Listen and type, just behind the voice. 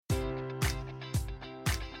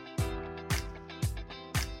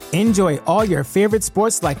Enjoy all your favorite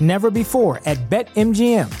sports like never before at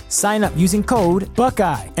BetMGM. Sign up using code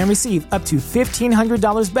Buckeye and receive up to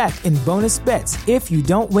 $1,500 back in bonus bets if you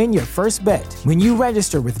don't win your first bet. When you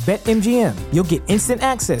register with BetMGM, you'll get instant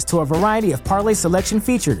access to a variety of parlay selection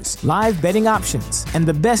features, live betting options, and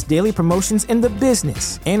the best daily promotions in the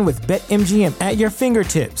business. And with BetMGM at your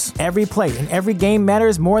fingertips, every play and every game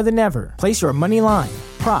matters more than ever. Place your money line,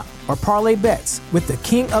 prop, or parlay bets with the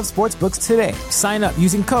king of sportsbooks today. Sign up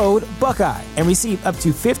using code Buckeye and receive up to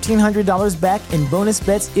 $1,500 back in bonus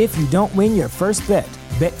bets if you don't win your first bet.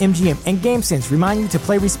 BetMGM and GameSense remind you to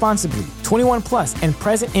play responsibly. 21 plus and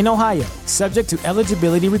present in Ohio, subject to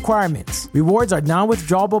eligibility requirements. Rewards are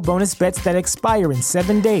non-withdrawable bonus bets that expire in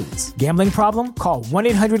 7 days. Gambling problem? Call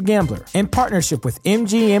 1-800-GAMBLER. In partnership with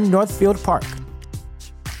MGM Northfield Park.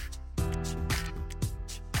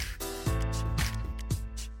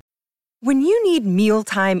 When you need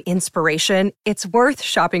mealtime inspiration, it's worth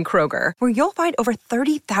shopping Kroger, where you'll find over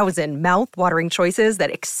 30,000 mouth-watering choices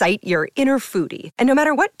that excite your inner foodie. And no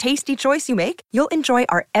matter what tasty choice you make, you'll enjoy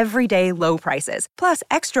our everyday low prices, plus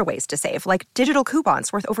extra ways to save, like digital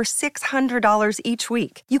coupons worth over $600 each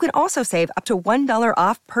week. You can also save up to $1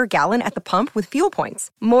 off per gallon at the pump with fuel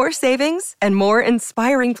points. More savings and more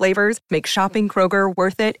inspiring flavors make shopping Kroger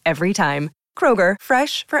worth it every time. Kroger,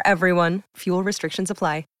 fresh for everyone. Fuel restrictions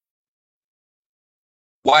apply.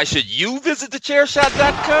 Why should you visit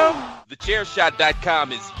thechairshot.com?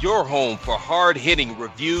 Thechairshot.com is your home for hard-hitting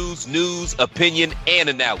reviews, news, opinion, and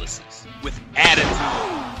analysis with attitude.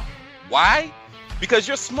 Why? Because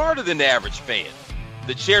you're smarter than the average fan.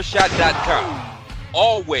 Thechairshot.com.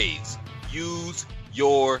 Always use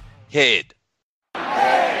your head. 8,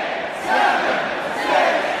 7, 6,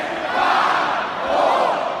 5,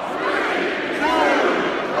 4, 3,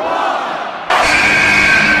 2, 1.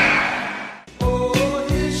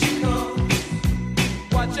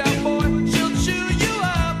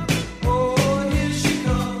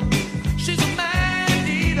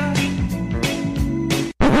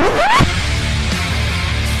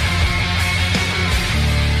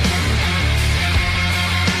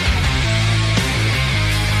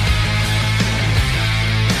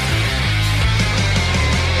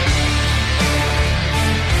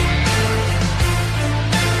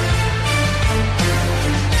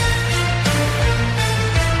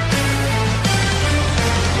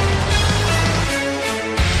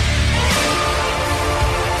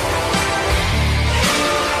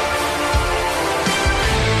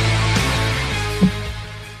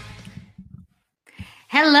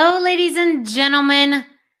 Hello, ladies and gentlemen,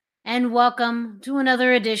 and welcome to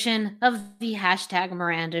another edition of the Hashtag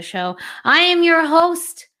Miranda Show. I am your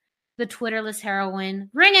host, the Twitterless heroine,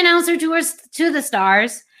 ring announcer to the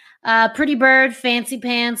stars, Pretty Bird, Fancy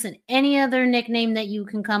Pants, and any other nickname that you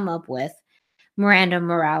can come up with, Miranda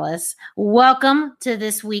Morales. Welcome to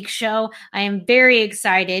this week's show. I am very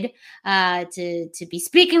excited to be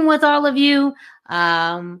speaking with all of you.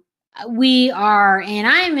 I'm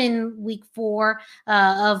in week 4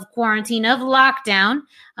 of quarantine, of lockdown,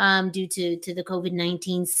 due to the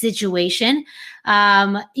COVID-19 situation.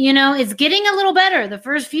 It's getting a little better. The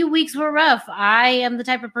first few weeks were rough. I am the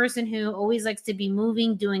type of person who always likes to be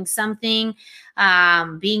moving, doing something,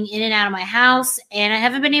 being in and out of my house, and I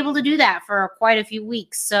haven't been able to do that for quite a few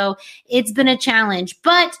weeks. So it's been a challenge,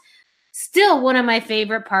 but still, one of my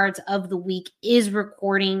favorite parts of the week is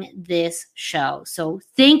recording this show. So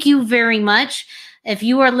thank you very much. If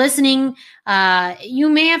you are listening, you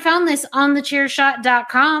may have found this on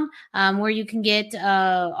thechairshot.com, where you can get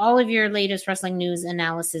all of your latest wrestling news,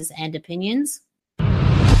 analysis, and opinions.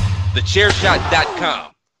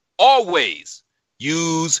 Thechairshot.com. Always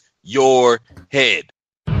use your head.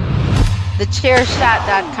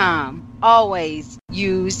 Thechairshot.com. Always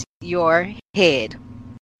use your head.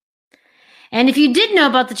 And if you did know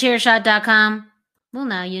about thechairshot.com, well,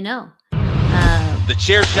 now you know.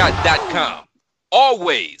 Thechairshot.com.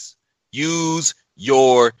 Always use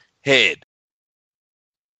your head.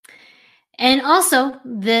 And also,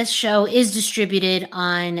 this show is distributed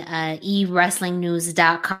on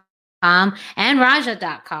eWrestlingNews.com and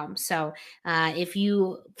Raja.com. So if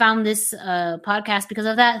you found this podcast because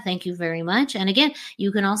of that, thank you very much. And again,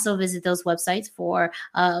 you can also visit those websites for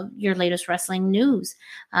your latest wrestling news.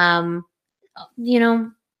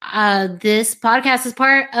 This podcast is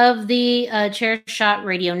part of the Chair Shot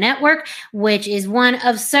Radio Network, which is one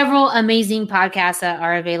of several amazing podcasts that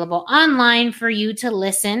are available online for you to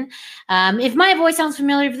listen. If my voice sounds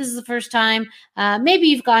familiar, if this is the first time, maybe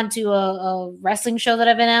you've gone to a wrestling show that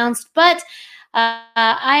I've announced, but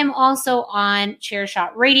I'm also on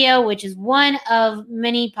Chairshot Radio, which is one of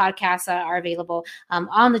many podcasts that are available on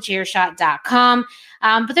thechairshot.com.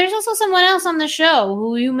 But there's also someone else on the show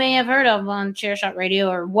who you may have heard of on Chairshot Radio,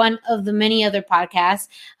 or one of the many other podcasts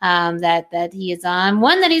that he is on.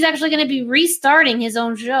 One that he's actually going to be restarting his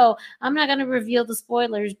own show. I'm not going to reveal the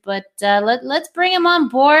spoilers, but let's bring him on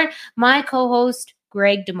board. My co-host,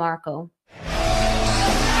 Greg DeMarco.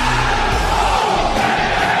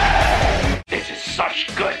 This is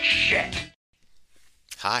such good shit.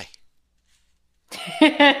 Hi.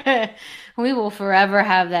 We will forever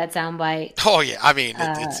have that soundbite. Oh yeah, I mean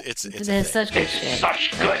it's such good shit.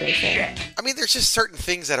 Such good shit. I mean, there's just certain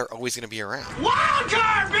things that are always going to be around. Wild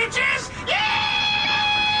card, bitches!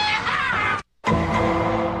 Yeah!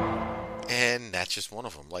 And that's just one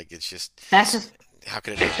of them. Like, it's just how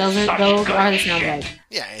could it? Those are the sound bites.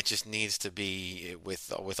 Yeah, it just needs to be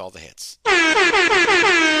with all the hits.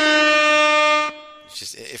 It's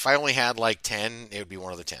just, if I only had like 10, it would be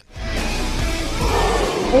one of the 10.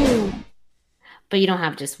 Ooh. But you don't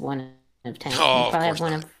have just one of 10. Oh, you probably have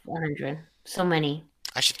one not. of 100. So many.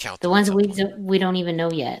 I should count the ones we don't even know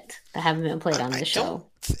yet that haven't been played on the show.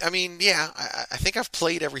 I mean, yeah, I think I've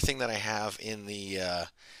played everything that I have in the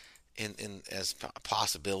in as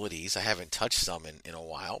possibilities. I haven't touched some in a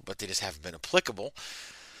while, but they just haven't been applicable.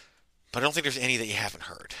 But I don't think there's any that you haven't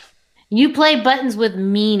heard. You play buttons with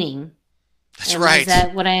meaning. That's right. Is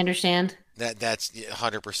that what I understand? That's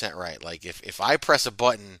 100% right. Like if I press a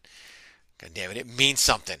button, God damn it, it means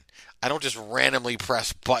something. I don't just randomly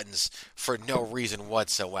press buttons for no reason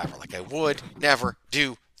whatsoever. Like, I would never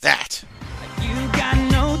do that. You got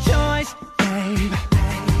no choice, babe,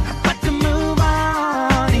 but to move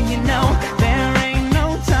on. And you know there ain't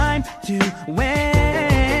no time to waste.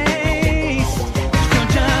 You're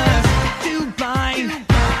just too blind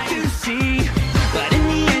to see. But in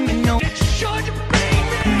the end, you know it should,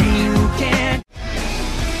 baby. You can't.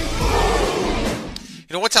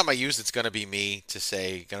 You know, one time I used "it's gonna be May" to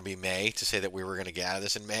say that we were gonna get out of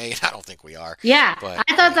this in May. I don't think we are. Yeah, but,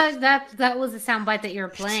 I thought that was the soundbite that you were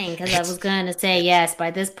playing, because I was going to say yes.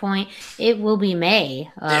 By this point, it will be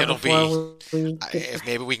May. It'll be. If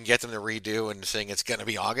maybe we can get them to redo and sing "it's gonna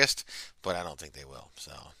be August," but I don't think they will.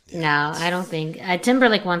 So yeah, no, I don't think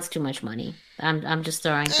Timberlake wants too much money. I'm just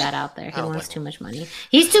throwing that out there. He wants too much money.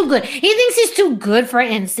 He's too good. He thinks he's too good for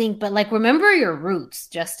NSYNC, but like, remember your roots,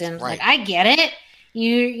 Justin. Right. Like, I get it.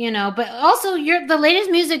 You know, but also the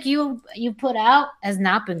latest music you put out has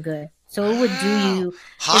not been good. So it would do you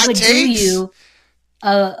Hot it would takes? do you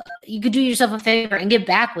you could do yourself a favor and get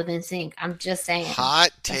back with NSYNC. I'm just saying. Hot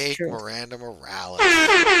That's take, true. Miranda Morales.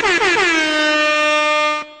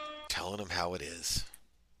 Telling them how it is.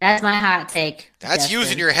 That's my hot take. That's Justin.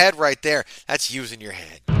 using your head right there. That's using your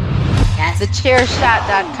head.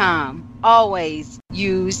 TheChairShot.com. Always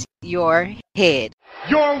use your head.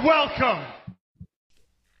 You're welcome.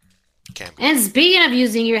 And speaking of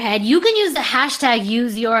using your head, you can use the hashtag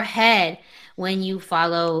 #UseYourHead when you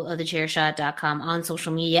follow thechairshot.com on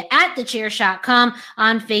social media at thechairshot.com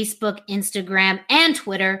on Facebook, Instagram, and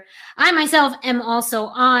Twitter. I myself am also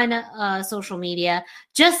on social media,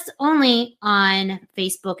 just only on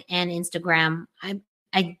Facebook and Instagram. I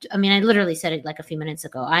mean, I literally said it like a few minutes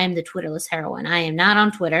ago. I am the Twitterless heroine. I am not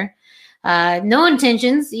on Twitter. No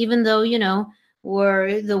intentions, even though, you know,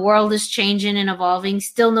 where the world is changing and evolving.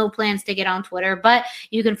 Still no plans to get on Twitter, but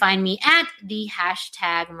you can find me at the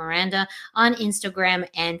hashtag Miranda on Instagram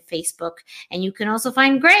and Facebook. And you can also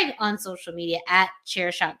find Greg on social media at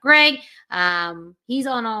ChairShotGreg. He's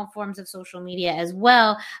on all forms of social media as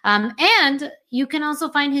well. And you can also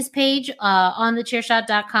find his page on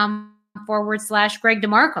thechairshot.com /Greg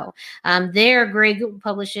DeMarco. There, Greg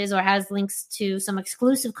publishes or has links to some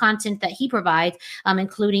exclusive content that he provides,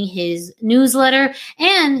 including his newsletter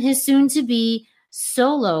and his soon-to-be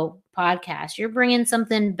solo podcast. You're bringing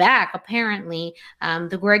something back, apparently.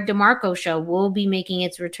 The Greg DeMarco Show will be making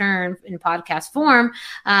its return in podcast form.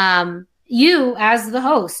 You, as the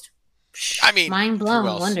host, I mean, mind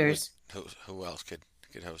blown, wonders. Who else could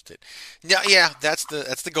host it? Yeah, that's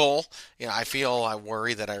the goal. You know, I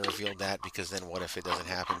worry that I revealed that, because then what if it doesn't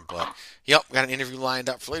happen? But yep, got an interview lined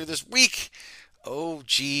up for later this week.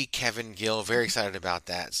 OG Kevin Gill, very excited about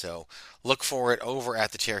that. So look for it over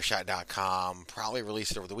at thechairshot.com. Probably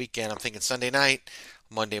release it over the weekend. I'm thinking Sunday night,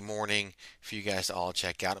 Monday morning for you guys to all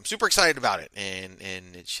check out. I'm super excited about it, and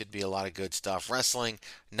it should be a lot of good stuff. Wrestling,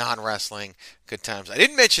 non-wrestling, good times. I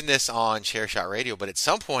didn't mention this on Chairshot Radio, but at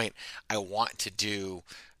some point I want to do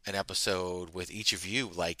an episode with each of you,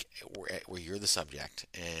 like where you're the subject,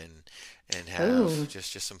 and have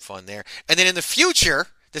just some fun there. And then in the future,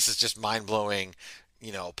 this is just mind-blowing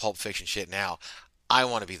Pulp Fiction shit now. I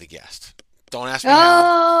want to be the guest. Don't ask me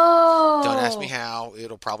how. Don't ask me how.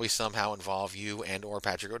 It'll probably somehow involve you and or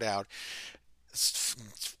Patrick O'Dowd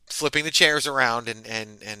flipping the chairs around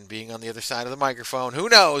and being on the other side of the microphone. Who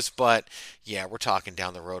knows? But yeah, we're talking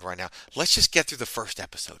down the road right now. Let's just get through the first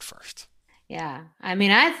episode first. Yeah. I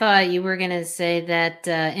mean, I thought you were going to say that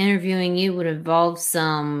interviewing you would involve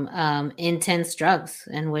some intense drugs,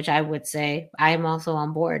 in which I would say I'm also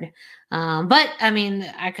on board. But I mean,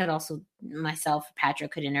 I could also myself,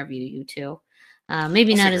 Patrick, could interview you too.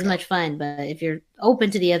 Maybe not as much fun, but if you're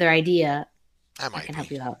open to the other idea, I can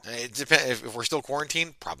help you out. It depends. If we're still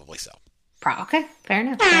quarantined, probably so. Okay, fair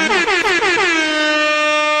enough.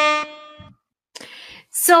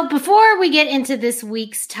 So before we get into this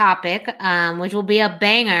week's topic, which will be a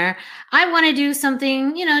banger, I want to do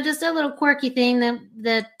something, just a little quirky thing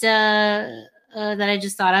that I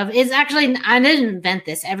just thought of. Is actually, I didn't invent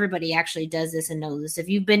this. Everybody actually does this and knows this. If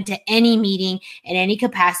you've been to any meeting in any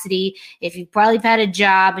capacity, if you've probably had a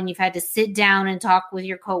job and you've had to sit down and talk with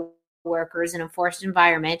your coworkers in a forced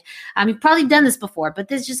environment, you've probably done this before, but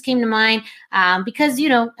this just came to mind because,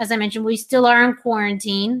 as I mentioned, we still are in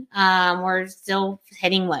quarantine. We're still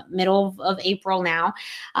hitting middle of April now.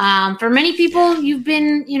 For many people, you've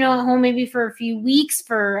been, at home maybe for a few weeks.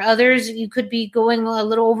 For others, you could be going a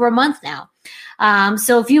little over a month now.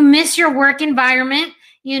 So if you miss your work environment,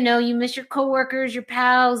 you miss your coworkers, your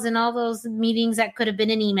pals, and all those meetings that could have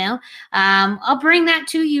been an email. I'll bring that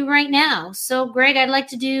to you right now. So, Greg, I'd like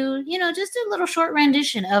to do, just a little short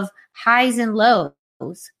rendition of highs and lows.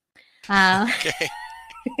 Okay.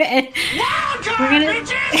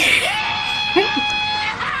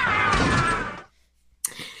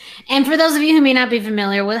 And for those of you who may not be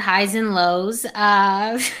familiar with highs and lows,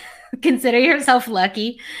 consider yourself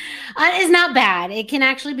lucky. It's not bad. It can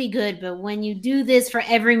actually be good, but when you do this for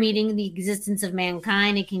every meeting in the existence of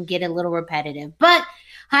mankind, it can get a little repetitive. But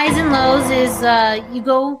highs and lows is you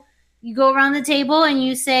go around the table and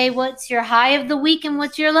you say what's your high of the week and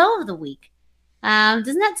what's your low of the week.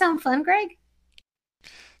 Doesn't that sound fun, Greg?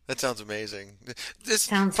 That sounds amazing.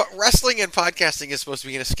 Wrestling and podcasting is supposed to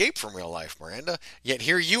be an escape from real life, Miranda. Yet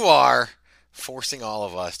here you are, forcing all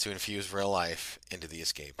of us to infuse real life into the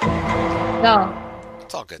escape. No.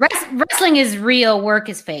 It's all good. Wrestling is real, work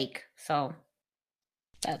is fake. So,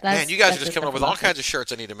 man, you guys are just coming up with all kinds of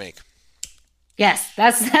shirts I need to make. Yes,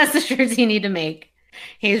 that's the shirts you need to make.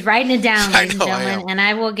 He's writing it down, ladies and gentlemen, and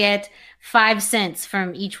I will get 5 cents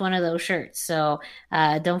from each one of those shirts. So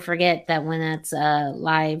don't forget that when that's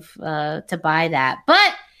live to buy that.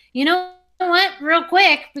 But you know what? Real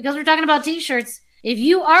quick, because we're talking about T-shirts. If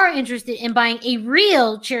you are interested in buying a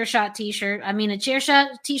real Chairshot t-shirt, a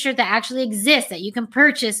Chairshot t-shirt that actually exists, that you can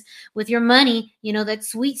purchase with your money, that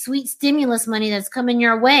sweet, sweet stimulus money that's coming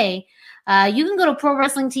your way, you can go to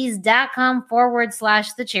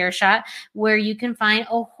prowrestlingtees.com/thechairshot, where you can find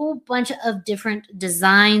a whole bunch of different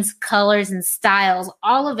designs, colors, and styles,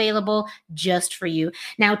 all available just for you.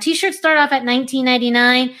 Now, t-shirts start off at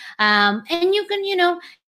 $19.99, and you can,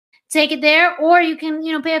 take it there, or you can,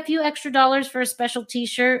 pay a few extra dollars for a special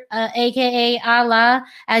t-shirt, aka a la,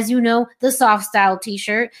 as you know, the soft style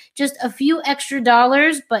t-shirt. Just a few extra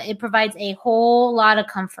dollars, but it provides a whole lot of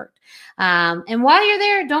comfort. And while you're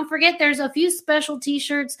there, don't forget there's a few special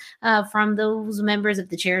t-shirts from those members of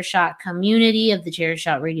the Chairshot community, of the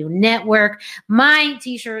Chairshot Radio Network. My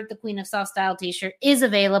t-shirt, the Queen of Soft Style t-shirt, is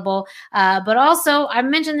available. But also, I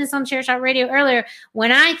mentioned this on Chairshot Radio earlier,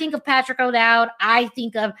 when I think of Patrick O'Dowd, I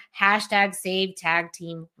think of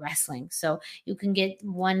 #SaveTagTeamWrestling. So you can get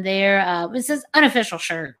one there. It says unofficial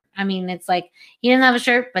shirt. It's like he didn't have a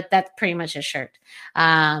shirt, but that's pretty much his shirt.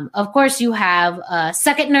 Of course, you have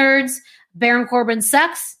Suck It Nerds, Baron Corbin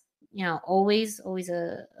Sucks. Always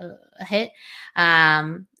a hit.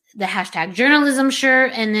 The #journalism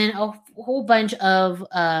shirt, and then a whole bunch of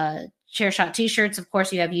Chairshot t-shirts. Of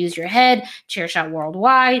course, you have Use Your Head, Chairshot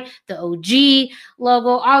Worldwide, the OG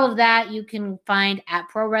logo. All of that you can find at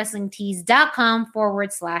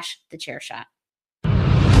prowrestlingtees.com/thechairshot.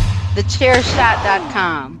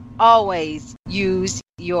 Thechairshot.com. Always use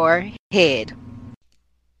your head.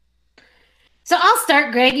 So I'll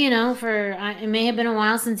start, Greg. It may have been a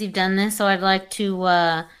while since you've done this, so I'd like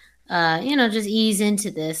to, just ease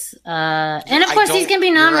into this. And of course, these can be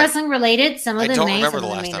non-wrestling related. Some of them may, some of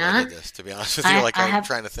them may not. I don't remember the last time I did this, to be honest with you. I'm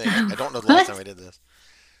trying to think. I don't know the last time I did this.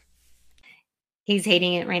 He's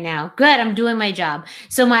hating it right now. Good, I'm doing my job.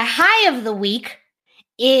 So my high of the week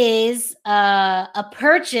is a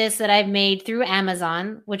purchase that I've made through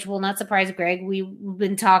Amazon, which will not surprise Greg. We've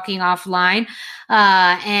been talking offline.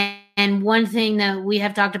 And one thing that we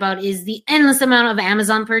have talked about is the endless amount of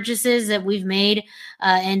Amazon purchases that we've made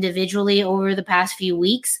individually over the past few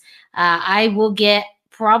weeks. I will get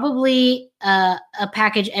probably a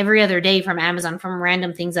package every other day from Amazon from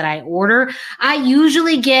random things that I order. I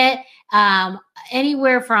usually get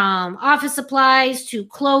anywhere from office supplies to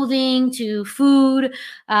clothing to food.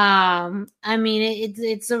 I mean,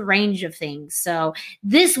 it's a range of things. So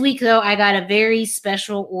this week, though, I got a very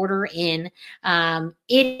special order in.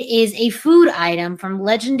 It is a food item from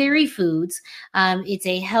Legendary Foods. It's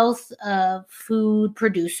a health food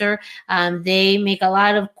producer. They make a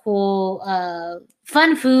lot of cool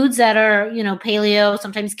fun foods that are, paleo,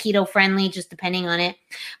 sometimes keto friendly, just depending on it.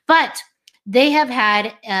 But they have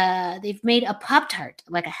they've made a Pop-Tart,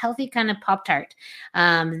 like a healthy kind of Pop-Tart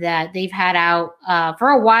that they've had out for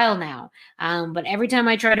a while now. But every time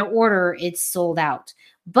I try to order, it's sold out.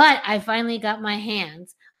 But I finally got my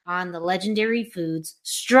hands on the Legendary Foods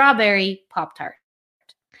Strawberry Pop-Tart.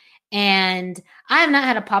 And I have not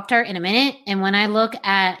had a Pop-Tart in a minute. And when I look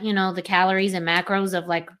at, the calories and macros of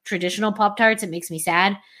like traditional Pop-Tarts, it makes me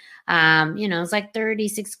sad. It's like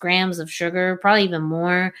 36 grams of sugar, probably even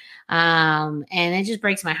more. And it just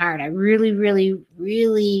breaks my heart. I really, really,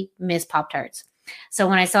 really miss Pop-Tarts. So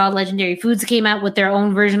when I saw Legendary Foods came out with their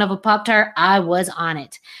own version of a Pop-Tart, I was on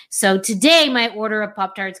it. So today my order of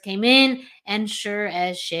Pop-Tarts came in, and sure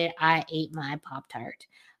as shit, I ate my Pop-Tart.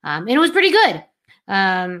 And it was pretty good.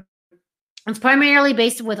 It's primarily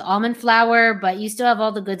based with almond flour, but you still have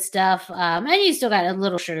all the good stuff. And you still got a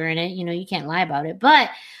little sugar in it. You can't lie about it. But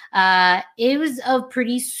it was a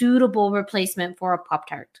pretty suitable replacement for a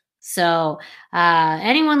Pop-Tart. So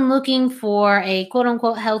anyone looking for a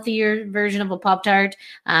quote-unquote healthier version of a Pop-Tart,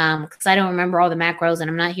 because I don't remember all the macros, and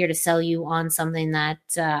I'm not here to sell you on something that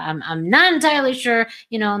I'm not entirely sure,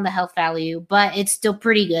 on the health value, but it's still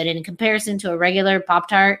pretty good. And in comparison to a regular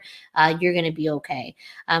Pop-Tart, you're going to be okay.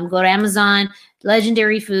 Go to Amazon,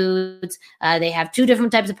 Legendary Foods. They have two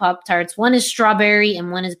different types of Pop-Tarts. One is strawberry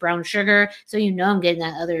and one is brown sugar. So I'm getting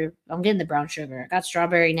I'm getting the brown sugar. I got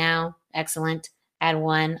strawberry now. Excellent. Add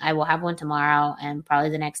one. I will have one tomorrow and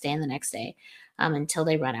probably the next day and the next day until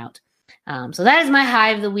they run out. So that is my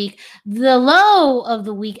high of the week. The low of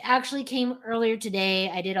the week actually came earlier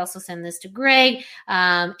today. I did also send this to Greg.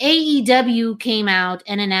 AEW came out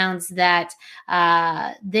and announced that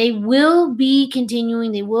they will be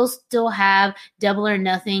continuing. They will still have Double or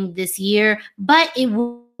Nothing this year, but it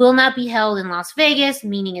will not be held in Las Vegas,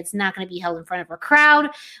 meaning it's not going to be held in front of a crowd,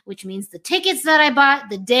 which means the tickets that I bought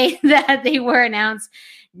the day that they were announced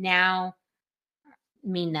now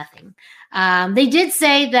mean nothing. They did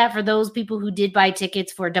say that for those people who did buy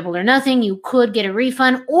tickets for Double or Nothing, you could get a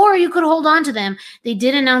refund or you could hold on to them. They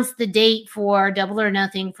did announce the date for Double or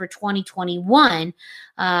Nothing for 2021,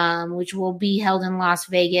 which will be held in Las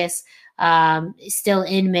Vegas, still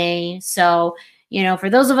in May. So, for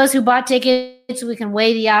those of us who bought tickets, we can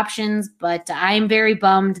weigh the options, but I am very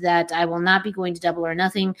bummed that I will not be going to Double or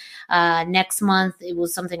Nothing next month. It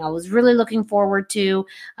was something I was really looking forward to.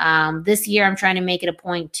 This year, I'm trying to make it a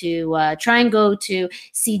point to try and go to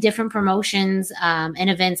see different promotions and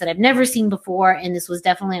events that I've never seen before, and this was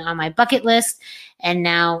definitely on my bucket list, and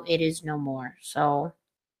now it is no more. So,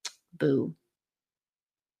 boo.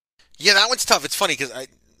 Yeah, that one's tough. It's funny because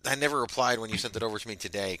I never replied when you sent it over to me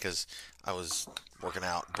today because I was working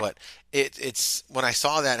out. But it's when I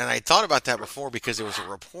saw that, and I thought about that before because there was a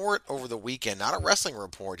report over the weekend, not a wrestling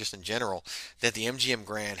report, just in general, that the MGM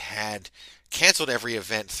Grand had canceled every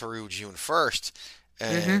event through June 1st.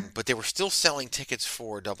 But they were still selling tickets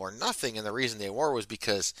for Double or Nothing, and the reason they were was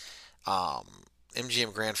because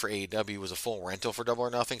MGM Grand for AEW was a full rental for Double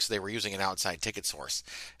or Nothing, so they were using an outside ticket source.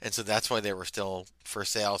 And so that's why they were still for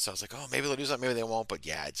sale. So I was like, oh, maybe they'll do something, maybe they won't. But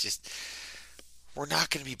yeah, it's just, we're not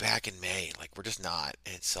going to be back in May. Like, we're just not.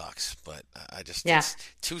 It sucks. But it's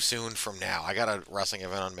too soon from now. I got a wrestling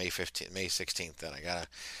event on May 16th that I got to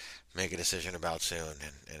make a decision about soon.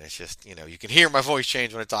 And it's just, you can hear my voice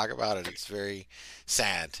change when I talk about it. It's very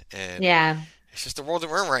sad. And it's just the world that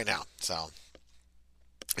we're in right now. So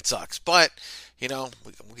it sucks. But we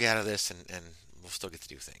get out of this and we'll still get to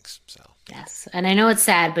do things. So yes, and I know it's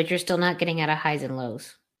sad, but you're still not getting out of highs and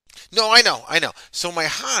lows. No, I know. So my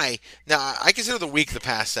high, now I consider the week the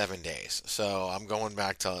past 7 days. So I'm going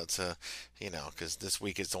back to because this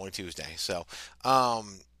week is only Tuesday. So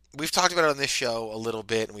we've talked about it on this show a little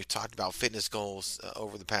bit, and we've talked about fitness goals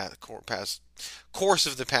over the past course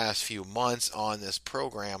of the past few months on this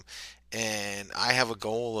program. and I have a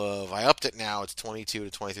goal of, I upped it now, it's 22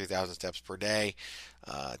 to 23,000 steps per day,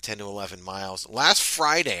 10 to 11 miles. Last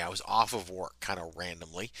Friday, I was off of work kind of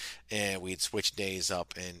randomly, and we'd switched days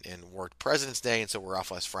up and worked President's Day, and so we're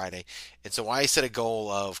off last Friday. And so I set a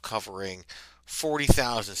goal of covering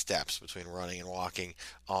 40,000 steps between running and walking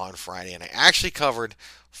on Friday, and I actually covered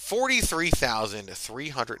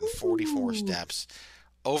 43,344 steps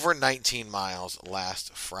over 19 miles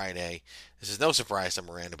last Friday. This is no surprise to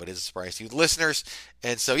Miranda, but it is a surprise to you listeners.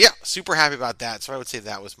 And so, yeah, super happy about that. So I would say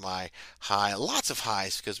that was my high. Lots of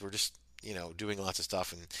highs because we're just, doing lots of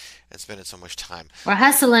stuff and spending so much time. We're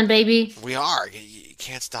hustling, baby. We are. You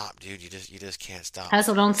can't stop, dude. You just can't stop.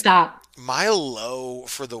 Hustle, don't stop. My low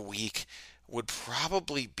for the week would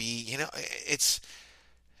probably be, it's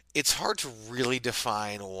hard to really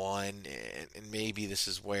define one, and maybe this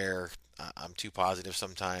is where I'm too positive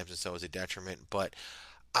sometimes, and so is a detriment. But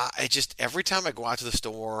I just, every time I go out to the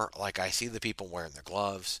store, like, I see the people wearing their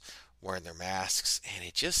gloves, wearing their masks, and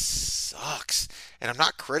it just sucks. And I'm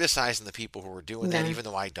not criticizing the people who are doing that, even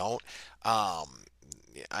though I don't. I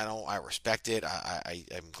respect it.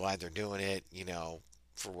 I'm glad they're doing it,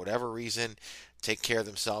 for whatever reason. Take care of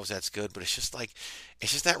themselves, that's good. But it's just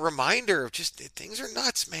that reminder of just, things are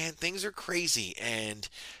nuts, man. Things are crazy, and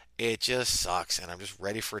it just sucks. And I'm just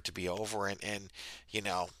ready for it to be over. And I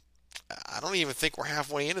don't even think we're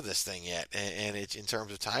halfway into this thing yet, and it's in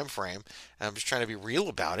terms of time frame. And I'm just trying to be real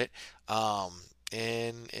about it. And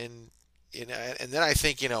then I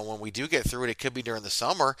think, when we do get through it, it could be during the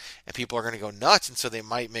summer, and people are going to go nuts, and so they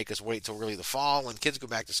might make us wait till really the fall when kids go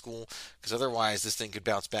back to school, because otherwise this thing could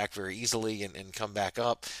bounce back very easily and come back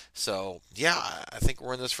up. So, yeah, I think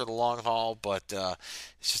we're in this for the long haul, but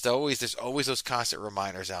it's just there's always those constant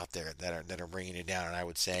reminders out there that are bringing you down. And I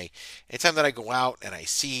would say, anytime that I go out and I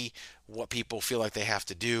see what people feel like they have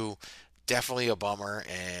to do, definitely a bummer.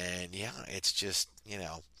 And, yeah, it's just,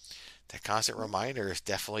 that constant reminder is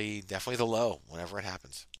definitely the low whenever it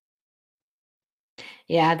happens.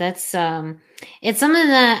 Yeah, that's it's something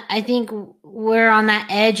that I think we're on that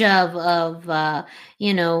edge of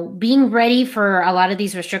being ready for a lot of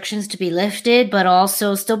these restrictions to be lifted, but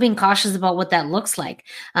also still being cautious about what that looks like.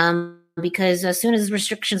 Because as soon as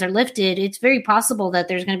restrictions are lifted, it's very possible that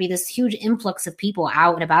there's going to be this huge influx of people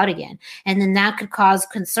out and about again. And then that could cause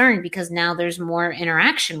concern because now there's more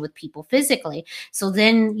interaction with people physically. So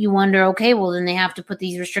then you wonder, okay, well, then they have to put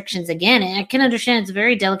these restrictions again. And I can understand it's a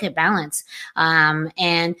very delicate balance.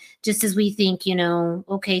 And just as we think,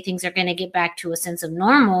 okay, things are going to get back to a sense of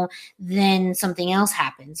normal, then something else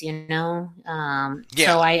happens, So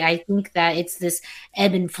I think that it's this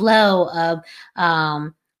ebb and flow of,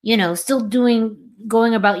 still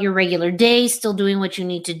going about your regular day, still doing what you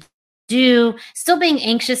need to do, still being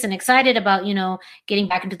anxious and excited about, getting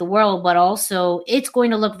back into the world, but also it's going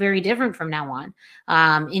to look very different from now on.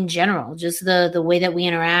 In general, just the way that we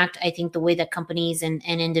interact. I think the way that companies and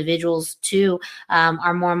individuals too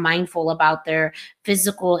are more mindful about their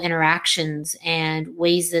physical interactions and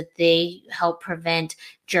ways that they help prevent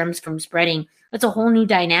germs from spreading. It's a whole new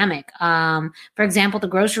dynamic. For example, the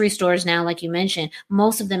grocery stores now, like you mentioned,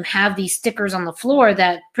 most of them have these stickers on the floor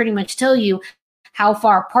that pretty much tell you how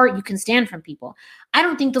far apart you can stand from people. I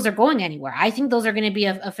don't think those are going anywhere. I think those are going to be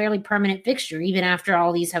a fairly permanent fixture, even after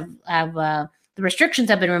all these have the restrictions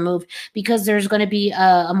have been removed, because there's going to be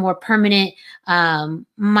a more permanent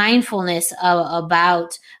mindfulness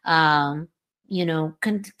about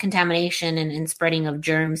contamination and spreading of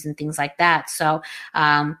germs and things like that. So,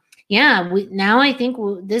 now I think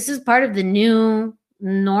this is part of the new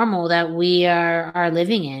normal that we are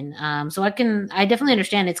living in. So I definitely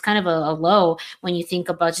understand it's kind of a low when you think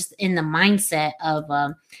about just in the mindset of,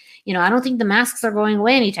 I don't think the masks are going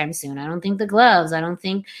away anytime soon. I don't think the gloves, I don't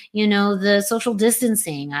think, the social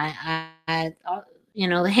distancing, the hand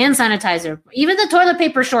sanitizer, even the toilet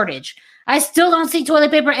paper shortage. I still don't see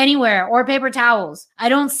toilet paper anywhere or paper towels. I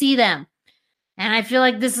don't see them. And I feel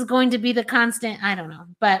like this is going to be the constant. I don't know,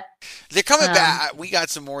 but they're coming back. We got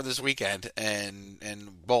some more this weekend, and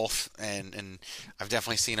both, and I've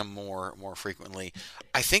definitely seen them more frequently.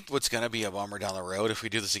 I think what's going to be a bummer down the road if we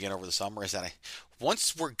do this again over the summer is that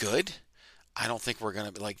once we're good, I don't think we're going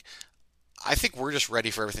to be like. I think we're just ready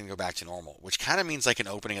for everything to go back to normal, which kind of means like an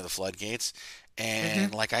opening of the floodgates.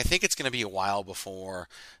 And I think it's going to be a while before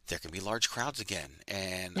there can be large crowds again.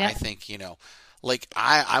 And I think,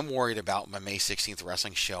 I'm worried about my May 16th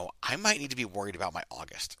wrestling show. I might need to be worried about my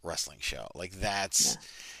August wrestling show. That's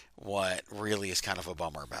what really is kind of a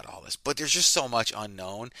bummer about all this. But there's just so much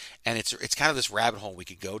unknown, and it's kind of this rabbit hole we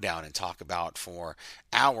could go down and talk about for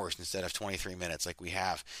hours instead of 23 minutes like we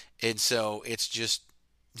have. And so it's just,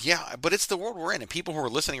 Yeah, but it's the world we're in, and people who are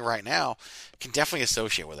listening right now can definitely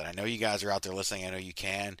associate with it. I know you guys are out there listening. I know you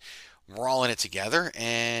can. We're all in it together,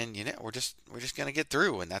 and we're just gonna get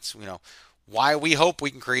through, and that's why we hope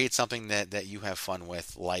we can create something that you have fun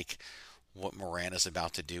with, like what Miranda's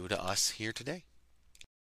about to do to us here today.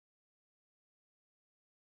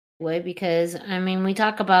 Way because I mean we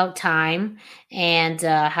talk about time and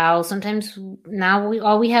how sometimes now we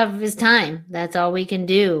all we have is time. That's all we can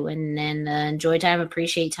do, and then enjoy time,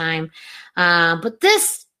 appreciate time. But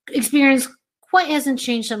this experience quite hasn't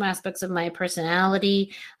changed some aspects of my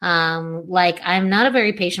personality. Like I'm not a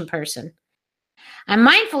very patient person. I'm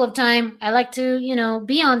mindful of time. I like to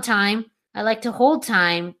be on time. I like to hold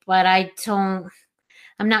time, but I'm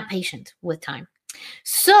not patient with time.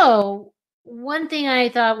 So, one thing I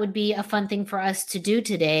thought would be a fun thing for us to do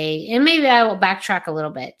today, and maybe I will backtrack a little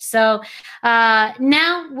bit. So,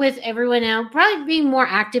 now with everyone now probably being more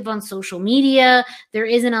active on social media, there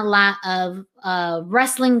isn't a lot of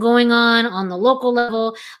wrestling going on the local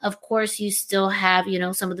level. Of course, you still have,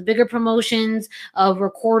 some of the bigger promotions of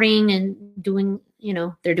recording and doing,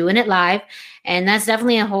 they're doing it live. And that's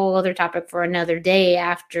definitely a whole other topic for another day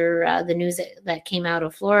after the news that came out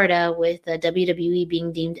of Florida with WWE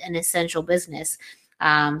being deemed an essential business.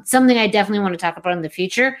 Something I definitely want to talk about in the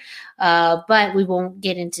future, but we won't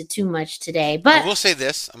get into too much today. But I will say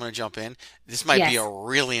this. I'm going to jump in. This might be Yes. a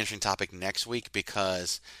really interesting topic next week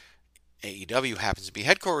because AEW happens to be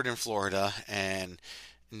headquartered in Florida and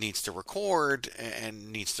needs to record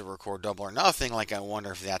Double or Nothing. Like, I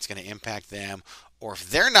wonder if that's going to impact them, or if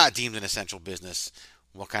they're not deemed an essential business,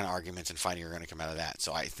 what kind of arguments and fighting are going to come out of that.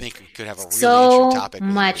 So I think we could have a really interesting topic. So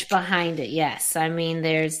much behind it. Yes. I mean,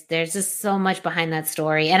 there's just so much behind that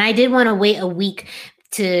story. And I did want to wait a week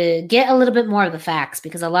to get a little bit more of the facts,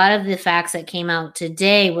 because a lot of the facts that came out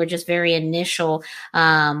today were just very initial.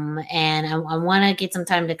 And I want to get some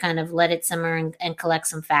time to kind of let it simmer and collect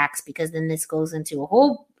some facts, because then this goes into a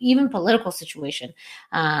whole even political situation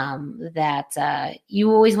that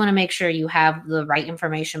you always want to make sure you have the right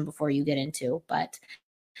information before you get into. But,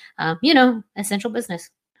 essential business.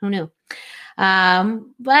 Who knew?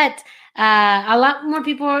 But a lot more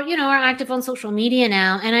people, are active on social media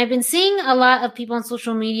now. And I've been seeing a lot of people on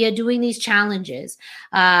social media doing these challenges,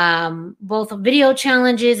 both video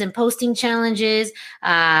challenges and posting challenges.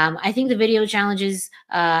 I think the video challenges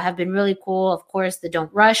have been really cool. Of course, the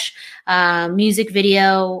Don't Rush music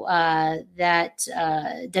video that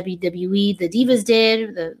WWE, the Divas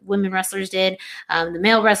did, the women wrestlers did, the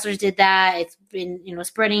male wrestlers did that. It's been,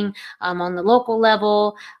 spreading on the local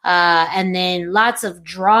level. And then lots of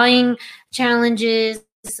drawing challenges.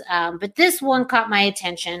 But this one caught my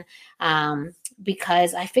attention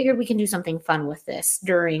because I figured we can do something fun with this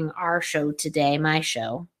during our show today, my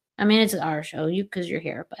show. I mean, it's our show, because you're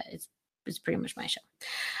here, but it's pretty much my show.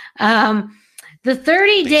 The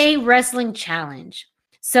 30-day wrestling challenge.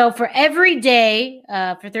 So for every day,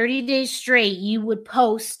 for 30 days straight, you would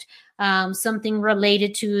post something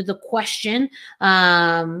related to the question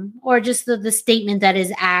or just the statement that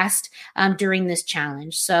is asked during this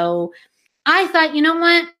challenge. So I thought, you know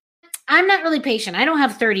what? I'm not really patient. I don't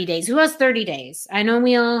have 30 days. Who has 30 days? I know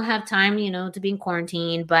we all have time, to be in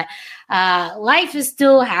quarantine, but life is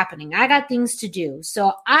still happening. I got things to do.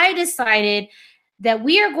 So I decided that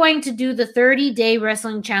we are going to do the 30-day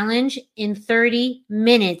wrestling challenge in 30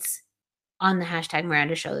 minutes on the hashtag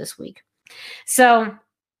Miranda Show this week. So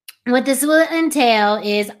what this will entail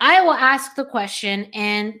is I will ask the question,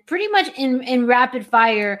 and pretty much in rapid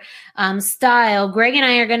fire style, Greg and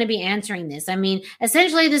I are going to be answering this. I mean,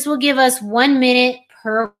 essentially, this will give us 1 minute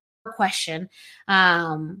per question,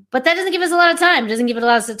 but that doesn't give us a lot of time. It doesn't give it a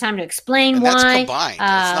lot of time to explain And why. that's combined. It's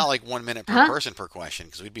not like 1 minute per person per question,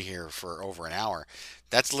 because we'd be here for over an hour.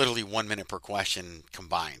 That's literally 1 minute per question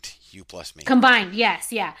combined, you plus me. Combined,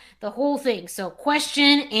 yes, yeah, the whole thing. So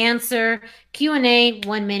question, answer, Q&A,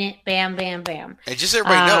 1 minute, bam, bam, bam. And just so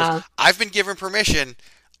everybody knows, I've been given permission.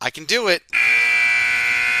 I can do it.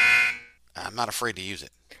 I'm not afraid to use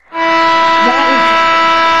it.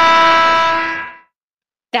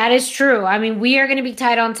 That is true. I mean, we are going to be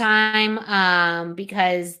tight on time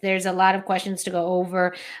because there's a lot of questions to go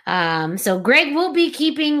over. So Greg will be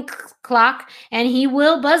keeping clock, and he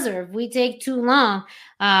will buzzer if we take too long.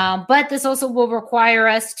 But this also will require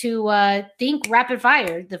us to think rapid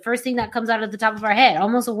fire, the first thing that comes out of the top of our head,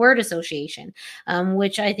 almost a word association,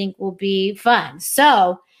 which I think will be fun.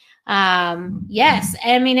 So, yes.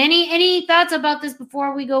 I mean, any thoughts about this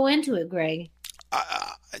before we go into it, Greg?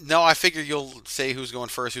 No, I figure you'll say who's going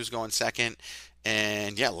first, who's going second.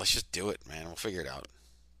 And yeah, let's just do it, man. We'll figure it out.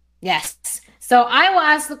 Yes. So I will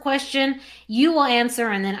ask the question, you will answer,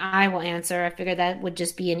 and then I will answer. I figured that would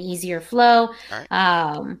just be an easier flow. All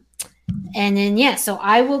right. And then, so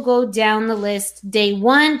I will go down the list, day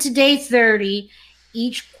 1 to day 30,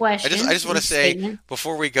 each question. I just want to say,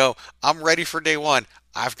 before we go, I'm ready for day 1.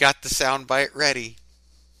 I've got the soundbite ready.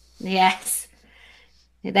 Yes.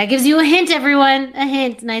 That gives you a hint, everyone. A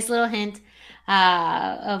hint. Nice little hint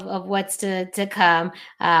of what's to come.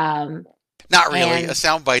 Not really. A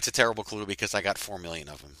soundbite's a terrible clue because I got 4 million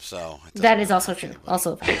of them. So that is also true.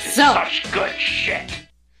 Also, This is so such good shit.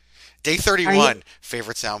 day 31,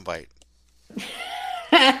 favorite soundbite.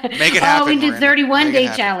 Make it happen. We do Miranda. 31 day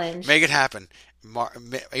happen. challenge. Make it happen.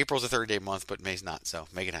 April's a 30-day month, but May's not. So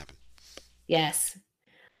make it happen. Yes.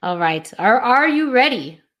 All right. Are you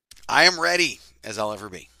ready? I am ready, as I'll ever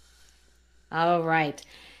be. All right.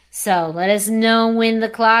 So let us know when the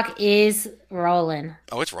clock is rolling.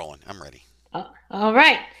 Oh, it's rolling. I'm ready. All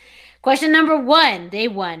right. Question number 1, day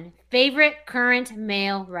 1. Favorite current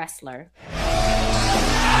male wrestler?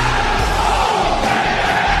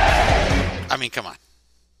 I mean, come on.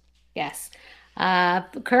 Yes.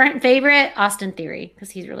 Current favorite, Austin Theory, because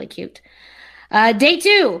he's really cute. Day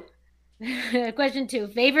 2. Question 2.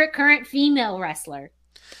 Favorite current female wrestler?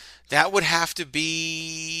 That would have to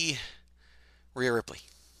be Rhea Ripley.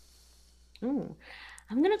 Ooh.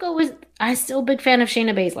 I'm going to go with, I'm still a big fan of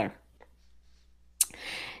Shayna Baszler.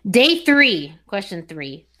 Day 3, question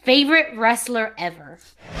 3. Favorite wrestler ever?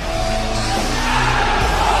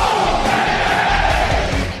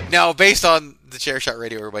 Now, based on the Chair Shot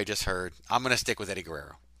Radio everybody just heard, I'm going to stick with Eddie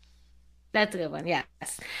Guerrero. That's a good one, yes.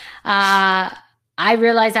 I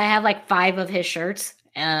realize I have like 5 of his shirts,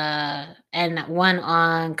 and one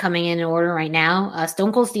on coming in order right now.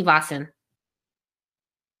 Stone Cold Steve Austin.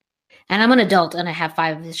 And I'm an adult, and I have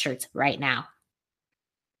 5 of his shirts right now.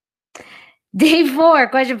 Day 4,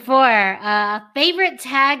 question 4. Favorite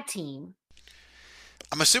tag team?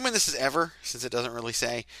 I'm assuming this is ever, since it doesn't really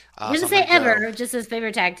say. It doesn't say ever, it just says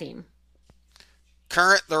favorite tag team.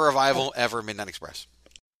 Current, The Revival, ever, Midnight Express.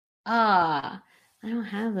 I don't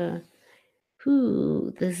have a...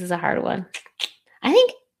 Ooh, this is a hard one. I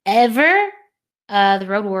think ever, the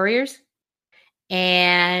Road Warriors.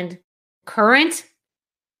 And current...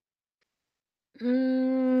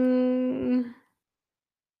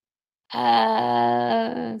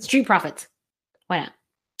 Street Profits. Why not?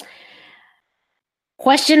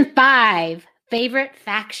 Question 5. Favorite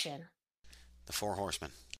faction? The Four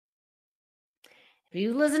Horsemen. If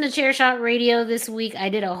you listen to Chair Shot Radio this week, I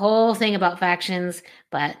did a whole thing about factions,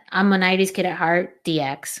 but I'm a 90s kid at heart.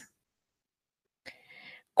 DX.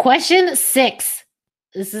 Question 6.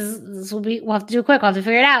 This will be, we'll have to do it quick. We'll have to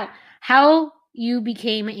figure it out. How you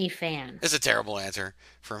became a fan? It's a terrible answer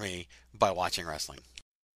for me, by watching wrestling.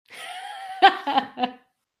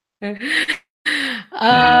 Cliff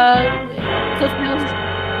Notes.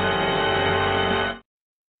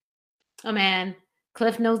 Oh man,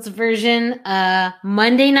 Cliff Notes version.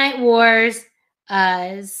 Monday Night Wars.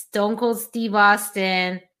 Stone Cold Steve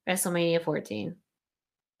Austin. WrestleMania 14.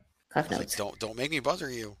 Cliff Notes. Like, don't make me buzzer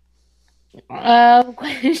you.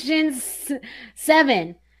 Question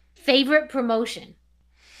 7. Favorite promotion?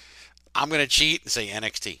 I'm gonna cheat and say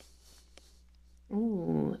NXT.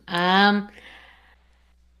 Ooh. I'm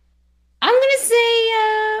gonna say.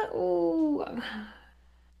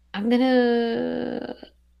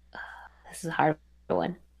 This is a hard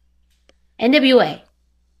one. NWA.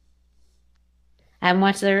 I haven't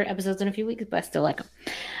watched their episodes in a few weeks, but I still like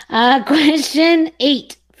them. Question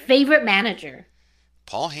 8. Favorite manager?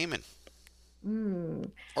 Paul Heyman.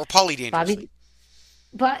 Or Paulie Dangerously.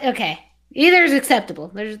 But okay, either is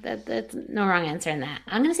acceptable. That's no wrong answer in that.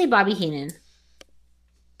 I'm gonna say Bobby Heenan.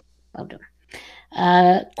 Loved him.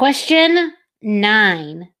 Question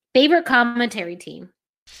 9. Favorite commentary team?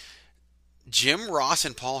 Jim Ross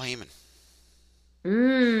and Paul Heyman.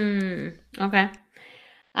 Okay.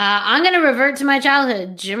 I'm gonna revert to my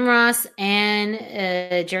childhood. Jim Ross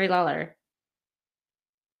and Jerry Lawler.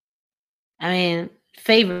 I mean,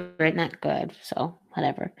 favorite, not good, so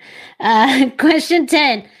whatever. Question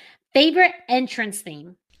 10. Favorite entrance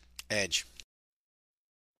theme? Edge.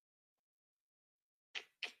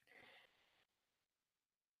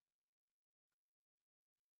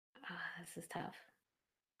 This is tough.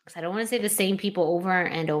 Because I don't want to say the same people over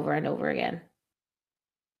and over and over again.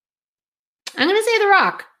 I'm going to say The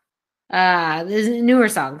Rock. There's newer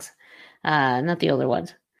songs. Not the older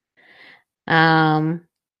ones.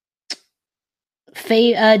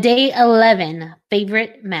 Day 11.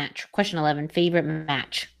 Favorite match. Question 11. Favorite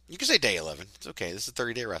match. You can say day 11. It's okay. This is a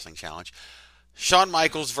 30-day wrestling challenge. Shawn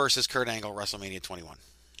Michaels versus Kurt Angle, WrestleMania 21.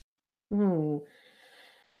 Ooh.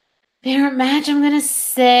 Favorite match, I'm gonna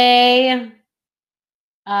say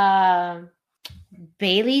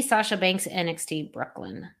Bailey, Sasha Banks, NXT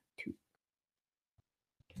Brooklyn 2.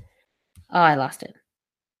 Oh, I lost it.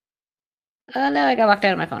 Oh no, I got locked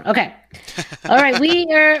out of my phone. Okay. All right,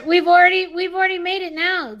 we've already made it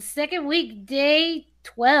now. Second week, day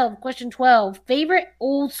 12, question 12. Favorite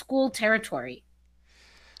old school territory.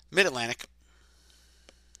 Mid-Atlantic.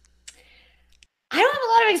 I don't have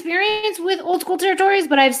a lot of experience with old school territories,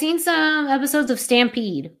 but I've seen some episodes of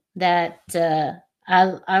Stampede that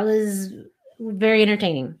I was very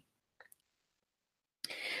entertaining.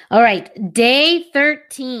 All right, day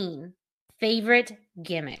 13. Favorite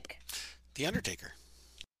gimmick. The Undertaker.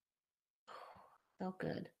 So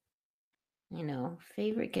good.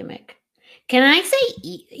 Favorite gimmick. Can I say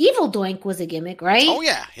Evil Doink was a gimmick, right? Oh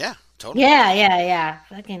yeah, totally. Yeah.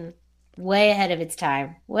 Fucking way ahead of its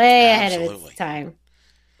time. Way ahead of its time.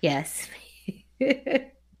 Yes.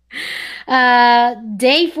 Day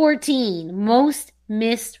 14. Most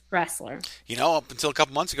missed wrestler. Up until a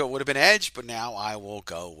couple months ago, it would have been Edge, but now I will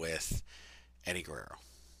go with Eddie Guerrero.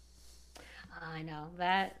 I know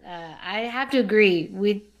that. I have to agree.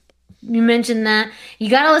 You mentioned that. You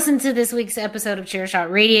got to listen to this week's episode of Chairshot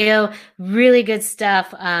Radio. Really good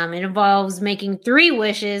stuff. It involves making 3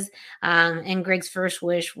 wishes. And Greg's first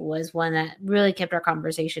wish was one that really kept our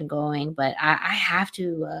conversation going. But I have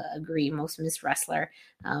to agree. Most missed wrestler,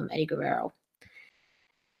 Eddie Guerrero.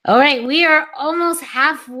 All right. We are almost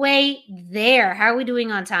halfway there. How are we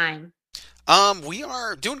doing on time? We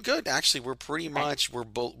are doing good. Actually, we're pretty much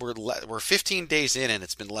we're 15 days in, and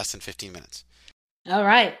it's been less than 15 minutes. All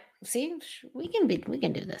right. See, we can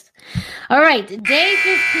do this. All right, day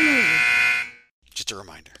 15. Just a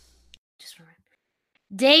reminder.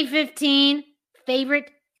 Day 15.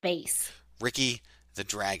 Favorite face. Ricky the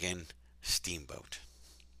Dragon Steamboat.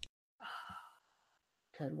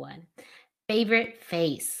 Good one. Favorite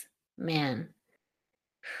face. Man.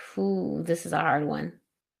 Ooh, this is a hard one.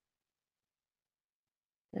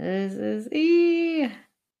 This is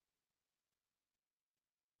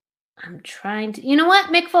I'm trying to. You know what?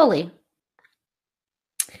 Mick Foley.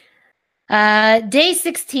 Day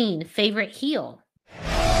 16. Favorite heel.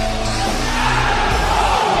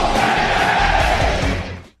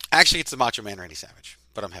 Actually, it's the Macho Man Randy Savage,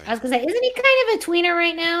 but I'm having. I was gonna say, isn't he kind of a tweener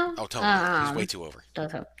right now? Oh, totally. He's way too over.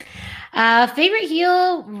 Favorite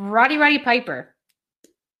heel. Roddy Piper.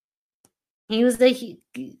 He was the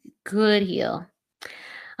good heel.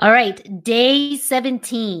 All right, day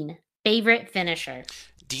 17. Favorite finisher.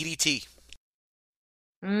 DDT.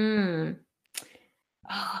 Oh,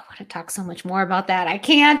 I want to talk so much more about that. I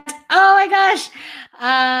can't. Oh my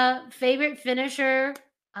gosh. Favorite finisher.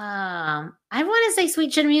 I want to say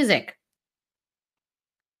Sweet Chin Music.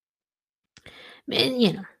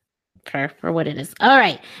 For what it is. All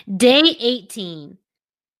right, day 18.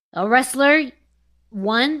 A wrestler,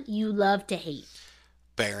 one you love to hate.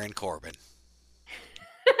 Baron Corbin.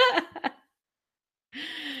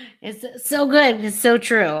 It's so good. It's so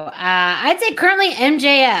true. I'd say currently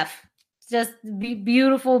MJF. Just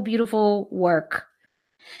beautiful, beautiful work.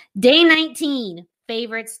 Day 19.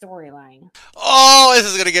 Favorite storyline. Oh, this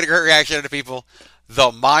is going to get a great reaction out of people.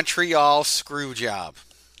 The Montreal Screwjob.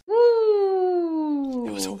 Woo!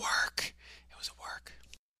 It was a work.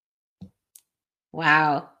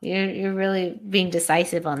 Wow. You're really being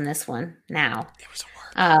decisive on this one now. It was a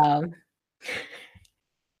work.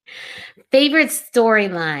 Favorite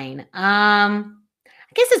storyline. I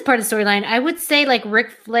guess it's part of the storyline. I would say like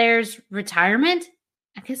Ric Flair's retirement.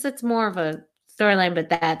 I guess that's more of a storyline, but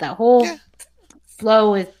that whole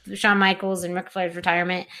flow with Shawn Michaels and Ric Flair's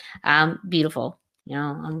retirement, beautiful.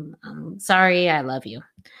 I'm sorry, I love you.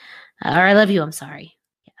 Or I love you, I'm sorry.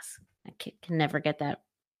 Yes, I can never get that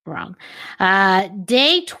wrong.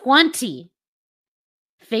 Day 20.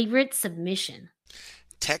 Favorite submission.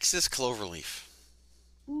 Texas Cloverleaf.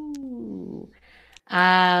 Ooh.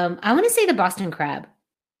 I want to say the Boston Crab.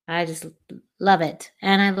 I just love it.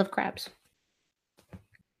 And I love crabs.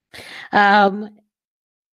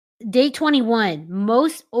 Day 21.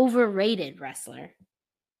 Most overrated wrestler.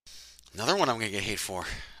 Another one I'm going to get hate for.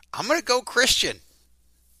 I'm going to go Christian.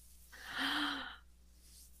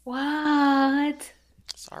 What?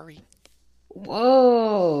 Sorry.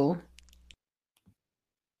 Whoa.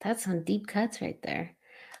 That's some deep cuts right there.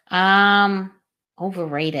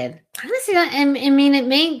 Overrated. I'm gonna say that. I mean, it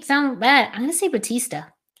may sound bad. I'm gonna say Batista.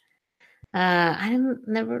 I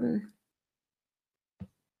never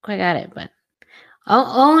quite got it, but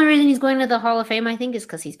only reason he's going to the Hall of Fame, I think, is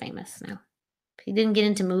because he's famous now. If he didn't get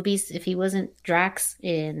into movies, if he wasn't Drax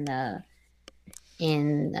in the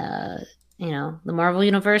Marvel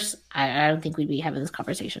universe, I don't think we'd be having this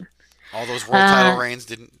conversation. All those world title reigns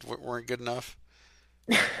weren't good enough.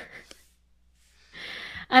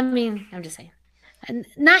 I mean, I'm just saying.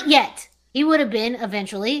 Not yet. He would have been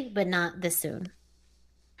eventually, but not this soon.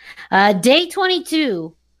 Day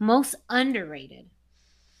 22, most underrated.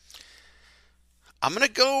 I'm going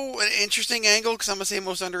to go an interesting angle because I'm going to say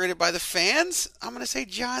most underrated by the fans. I'm going to say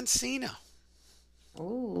John Cena.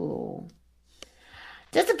 Ooh.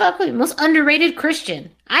 Just about most underrated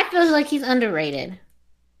Christian. I feel like he's underrated.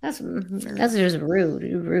 That's just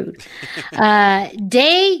rude.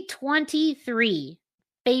 Day 23,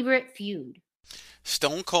 favorite feud.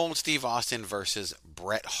 Stone Cold Steve Austin versus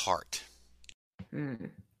Bret Hart.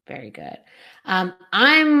 Very good.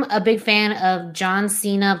 I'm a big fan of John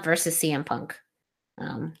Cena versus CM Punk.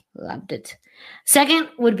 Loved it. Second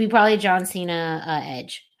would be probably John Cena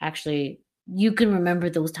Edge. Actually, you can remember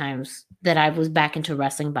those times that I was back into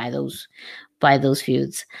wrestling by those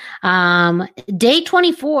feuds. Day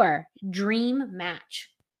 24, dream match.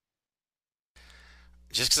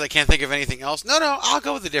 Just because I can't think of anything else. No, I'll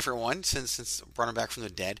go with a different one since brought him back from the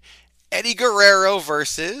dead. Eddie Guerrero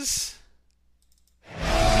versus...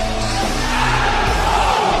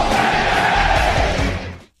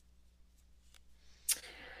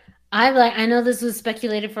 I know this was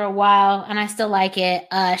speculated for a while, and I still like it.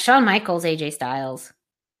 Shawn Michaels, AJ Styles.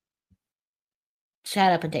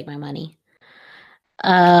 Shut up and take my money.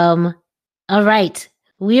 All right.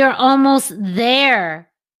 We are almost there.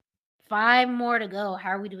 5 more to go.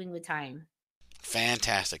 How are we doing with time?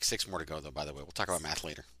 Fantastic. 6 more to go, though, by the way. We'll talk about math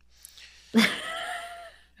later.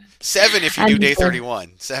 7 if you do day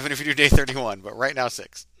 31. 7 if you do day 31, but right now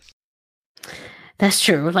 6. That's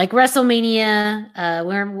true. Like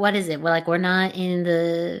WrestleMania, what is it? We're not in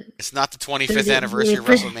the... It's not the 25th anniversary of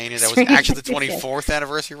WrestleMania. That was actually the 24th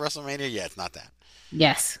anniversary of WrestleMania. Yeah, it's not that.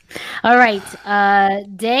 Yes. All right.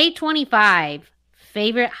 Day 25,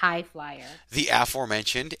 favorite high flyer. The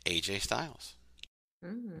aforementioned AJ Styles.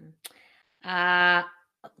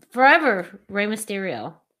 Forever, Rey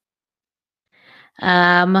Mysterio.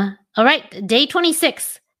 All right. Day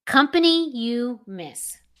 26, company you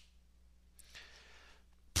miss.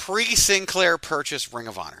 Pre-Sinclair purchase Ring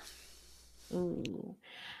of Honor. Ooh.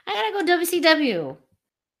 I gotta go WCW.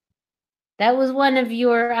 That was one of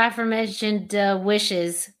your aforementioned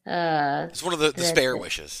wishes. It's one of the spare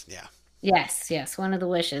wishes, yeah. Yes, one of the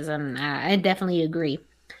wishes, and I definitely agree.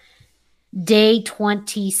 Day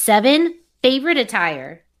 27, favorite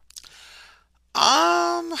attire.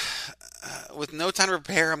 With no time to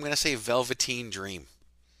prepare, I'm going to say Velveteen Dream.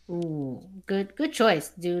 Ooh, good choice.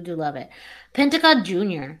 Do love it. Pentagon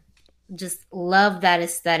Jr. Just love that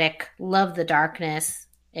aesthetic. Love the darkness.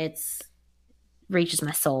 It's reaches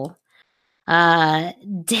my soul.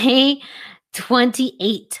 Day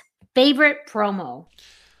 28. Favorite promo.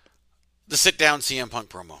 The sit down CM Punk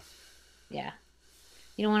promo. Yeah.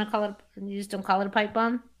 You don't want to call it. You just don't call it a pipe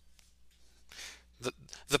bomb.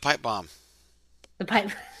 The pipe bomb. The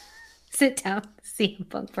pipe. Sit down CM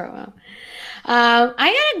Punk promo. I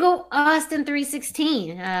gotta go Austin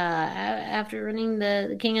 316 after running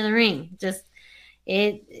the King of the Ring. Just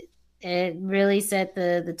it really set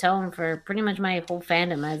the tone for pretty much my whole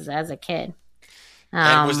fandom as a kid.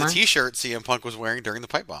 And was the T-shirt CM Punk was wearing during the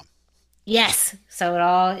pipe bomb. Yes, so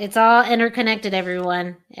it's all interconnected.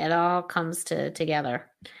 Everyone, it all comes together.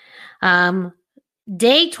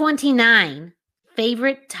 Day 29,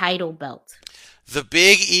 favorite title belt. The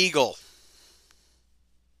Big Eagle.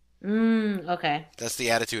 Okay. That's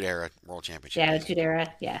the Attitude Era World Championship. The Attitude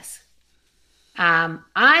Era, yes.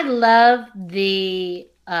 I love the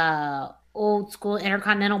old school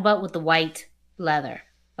Intercontinental belt with the white leather.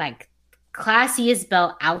 Like, classiest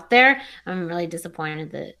belt out there. I'm really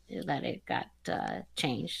disappointed that it got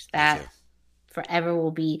changed. That forever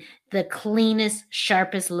will be the cleanest,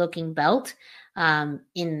 sharpest looking belt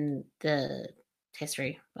in the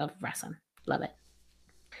history of wrestling. Love it.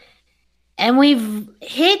 And we've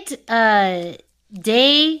hit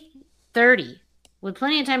day 30 with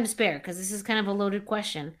plenty of time to spare because this is kind of a loaded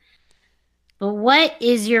question. But what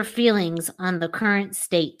is your feelings on the current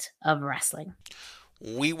state of wrestling?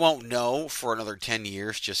 We won't know for another 10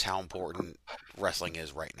 years just how important wrestling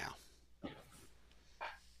is right now.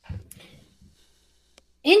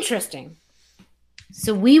 Interesting.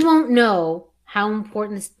 So we won't know how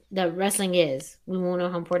important that wrestling is. We won't know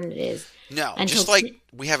how important it is. No, just like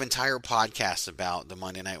we have entire podcasts about the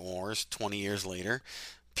Monday Night Wars 20 years later.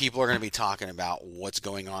 People are going to be talking about what's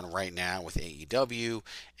going on right now with AEW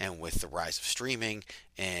and with the rise of streaming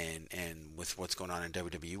and with what's going on in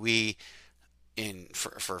WWE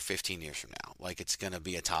for 15 years from now. Like, it's going to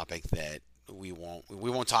be a topic that we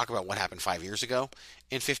won't talk about what happened 5 years ago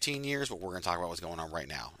in 15 years, but we're going to talk about what's going on right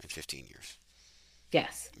now in 15 years.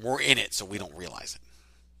 Yes. We're in it, so we don't realize it.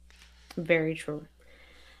 Very true.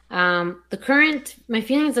 My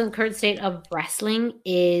feelings on the current state of wrestling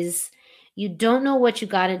is you don't know what you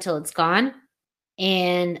got until it's gone.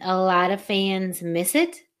 And a lot of fans miss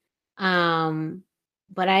it.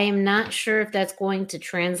 But I am not sure if that's going to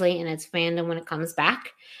translate in its fandom when it comes back.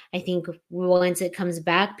 I think once it comes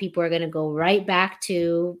back, people are going to go right back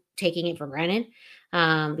to taking it for granted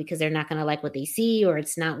because they're not going to like what they see, or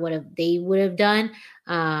it's not what they would have done.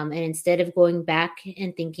 And instead of going back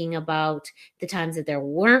and thinking about the times that there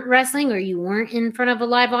weren't wrestling or you weren't in front of a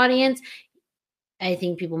live audience, I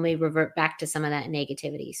think people may revert back to some of that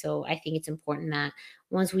negativity. So I think it's important that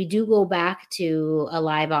once we do go back to a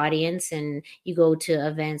live audience and you go to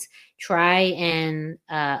events, try and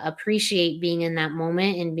appreciate being in that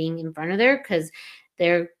moment and being in front of there, because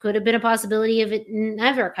there could have been a possibility of it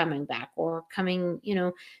never coming back or coming,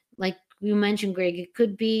 like you mentioned, Greg, it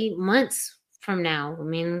could be months from now. I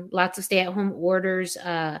mean, lots of stay-at-home orders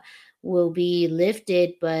will be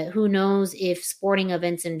lifted, but who knows if sporting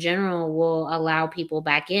events in general will allow people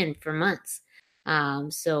back in for months.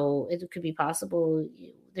 So it could be possible.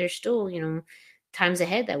 There's still, times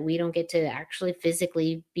ahead that we don't get to actually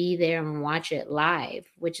physically be there and watch it live,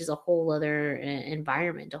 which is a whole other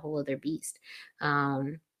environment, a whole other beast.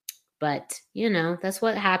 But that's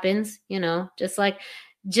what happens,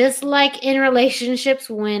 just like in relationships,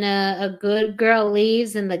 when a good girl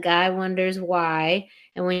leaves and the guy wonders why,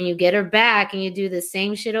 and when you get her back and you do the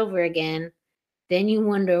same shit over again, then you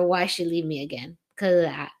wonder why she leave me again because of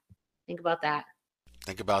that. Think about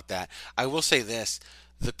that. I will say this.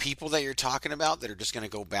 The people that you're talking about that are just going to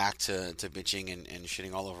go back to bitching and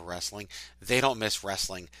shitting all over wrestling, they don't miss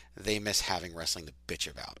wrestling. They miss having wrestling to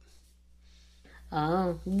bitch about.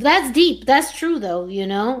 Oh, that's deep. That's true, though,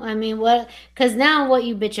 I mean, because now what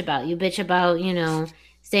you bitch about? You bitch about,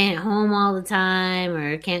 staying at home all the time,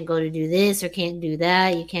 or can't go to do this or can't do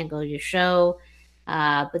that. You can't go to your show.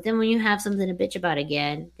 But then when you have something to bitch about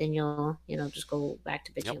again, then you'll, just go back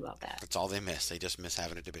to bitching about that. That's all they miss. They just miss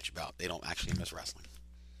having it to bitch about. They don't actually miss wrestling.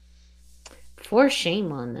 For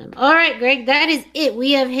shame on them. All right, Greg, that is it.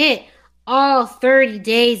 We have hit all 30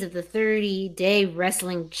 days of the 30-day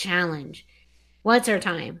wrestling challenge. What's our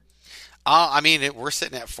time? We're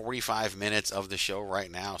sitting at 45 minutes of the show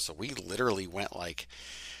right now, so we literally went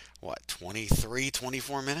 23,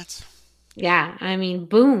 24 minutes? Yeah,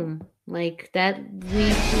 boom. Like that,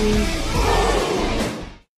 we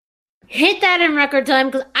hit that in record time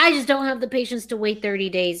because I just don't have the patience to wait 30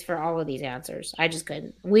 days for all of these answers. I just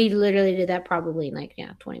couldn't. We literally did that probably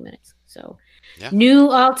in 20 minutes. So, New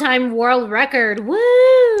all-time world record.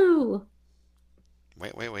 Woo!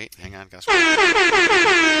 Wait. Hang on, guys.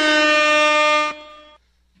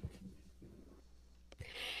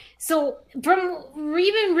 So, from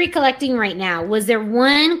even recollecting right now, was there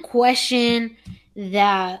one question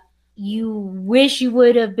that you wish you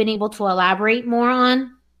would have been able to elaborate more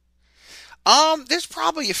on? There's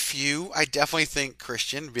probably a few. I definitely think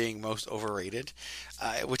Christian being most overrated,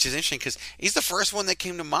 which is interesting because he's the first one that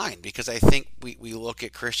came to mind, because I think we look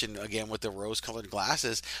at Christian again with the rose-colored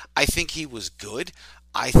glasses. I think he was good.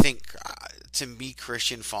 I think, to me,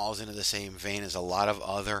 Christian falls into the same vein as a lot of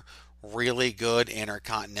other really good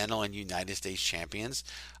Intercontinental and United States champions.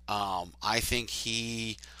 I think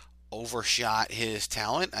he overshot his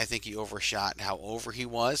talent. I think he overshot how over he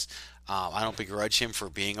was. I don't begrudge him for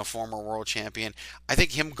being a former world champion. I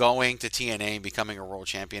think him going to TNA and becoming a world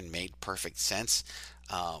champion made perfect sense.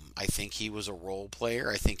 I think he was a role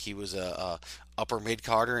player. I think he was a upper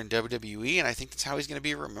mid-carder in WWE, and I think that's how he's going to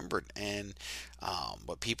be remembered. And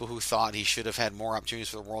but people who thought he should have had more opportunities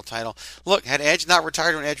for the world title, look, had Edge not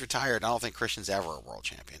retired when Edge retired, I don't think Christian's ever a world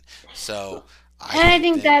champion. So, I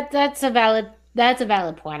think that's a valid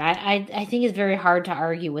point. I think it's very hard to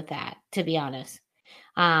argue with that, to be honest.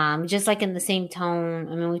 Just like in the same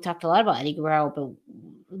tone, we talked a lot about Eddie Guerrero,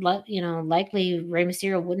 but likely Rey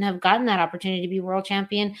Mysterio wouldn't have gotten that opportunity to be world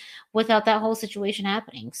champion without that whole situation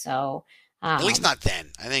happening. So at least not then.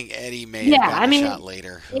 I think Eddie may have gotten a shot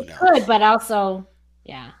later. Who knows? Could, but also,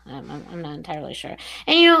 I'm not entirely sure.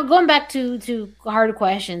 And going back to hard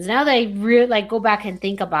questions, now that I really go back and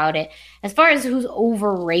think about it, as far as who's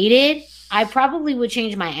overrated, I probably would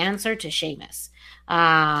change my answer to Sheamus.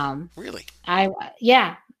 Really?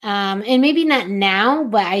 And maybe not now,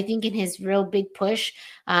 but I think in his real big push,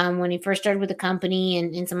 when he first started with the company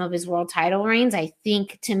and in some of his world title reigns, I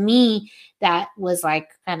think to me that was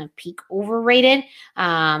kind of peak overrated.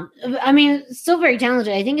 Still very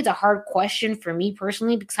talented. I think it's a hard question for me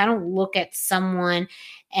personally because I don't look at someone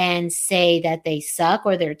and say that they suck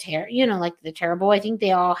or they're like they're terrible. I think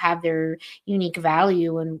they all have their unique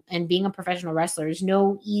value, and being a professional wrestler is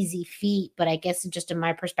no easy feat. But I guess just in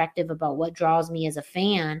my perspective about what draws me as a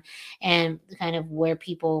fan and kind of where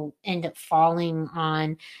people end up falling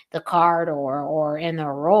on the card or in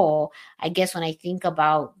their role, I guess when I think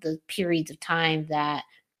about the periods of time that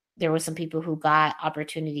there were some people who got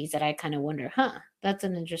opportunities that I kind of wonder, that's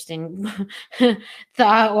an interesting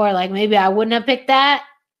thought, or like maybe I wouldn't have picked that.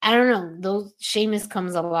 I don't know. Those Sheamus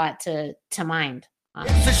comes a lot to mind.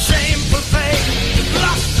 It's a shameful thing. You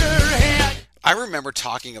lost your head. I remember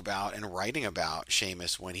talking about and writing about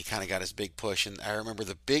Sheamus when he kind of got his big push, and I remember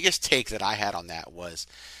the biggest take that I had on that was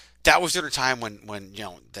during a time when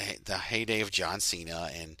the heyday of John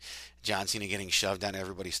Cena and John Cena getting shoved down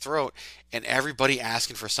everybody's throat and everybody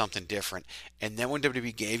asking for something different. And then when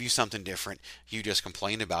WWE gave you something different, you just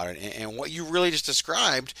complained about it. And what you really just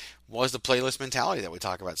described was the playlist mentality that we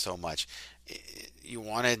talk about so much. You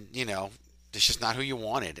wanted, it's just not who you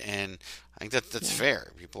wanted. And I think that's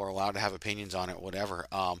fair. People are allowed to have opinions on it, whatever.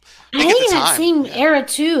 I think in that same era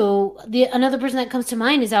too, another person that comes to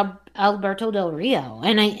mind is Alberto Del Rio.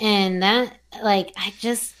 And I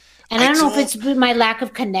don't know if it's my lack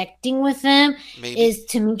of connecting with them is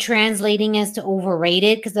to me translating as to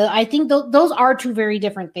overrated, because I think those are two very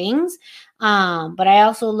different things. But I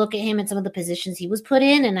also look at him and some of the positions he was put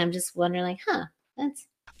in, and I'm just wondering,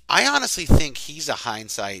 I honestly think he's a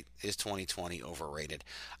hindsight is 2020 overrated.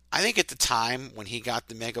 I think at the time when he got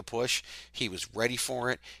the mega push, he was ready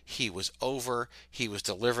for it. He was over. He was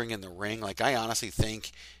delivering in the ring. Like, I honestly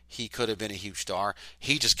think he could have been a huge star.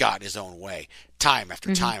 He just got in his own way time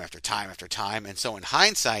after time after time after time. And so in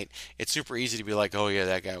hindsight, it's super easy to be like, oh yeah,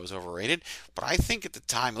 that guy was overrated. But I think at the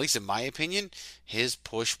time, at least in my opinion, his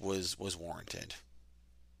push was warranted.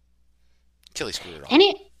 Until he screwed it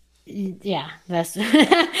all. That's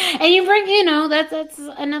and you bring, that's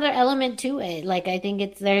another element to it. Like, I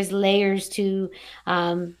think there's layers to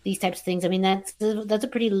these types of things. I mean, that's a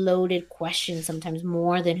pretty loaded question sometimes,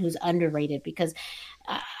 more than who's underrated, because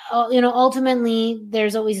ultimately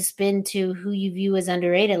there's always a spin to who you view as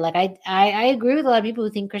underrated. Like, I agree with a lot of people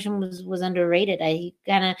who think Christian was underrated. He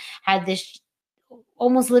kind of had this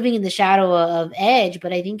almost living in the shadow of Edge,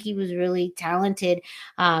 but I think he was really talented,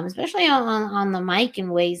 especially on the mic, in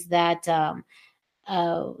ways that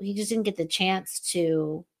he just didn't get the chance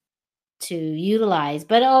to utilize.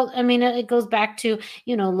 But it goes back to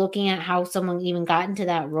looking at how someone even got into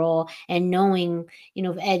that role, and knowing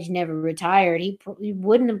if Edge never retired, he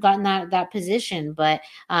wouldn't have gotten that position. But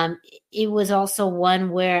it was also one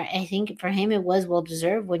where I think for him it was well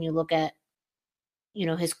deserved when you look at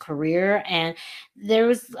his career, and there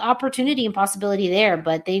was opportunity and possibility there,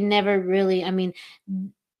 but they never really,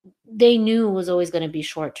 they knew it was always going to be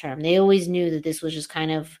short term. They always knew that this was just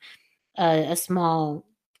kind of a small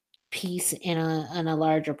piece in a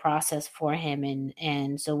larger process for him.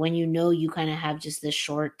 And so when you kind of have just this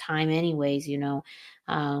short time anyways, you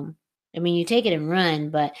take it and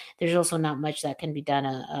run, but there's also not much that can be done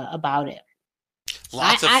about it.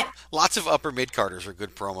 Lots of upper mid-carders are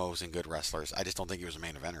good promos and good wrestlers. I just don't think he was a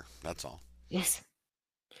main eventer. That's all. Yes.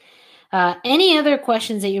 Any other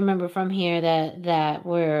questions that you remember from here that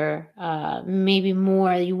were maybe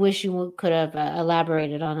more you wish you could have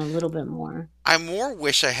elaborated on a little bit more? I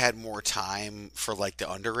wish I had more time for like the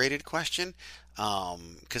underrated question,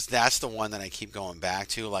 because that's the one that I keep going back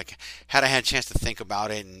to. Like, had I had a chance to think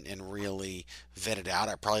about it and really vet it out,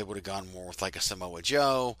 I probably would have gone more with like a Samoa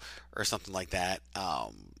Joe or something like that,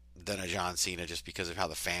 than a John Cena, just because of how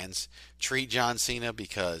the fans treat John Cena.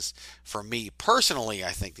 Because for me personally,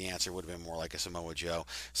 I think the answer would have been more like a Samoa Joe.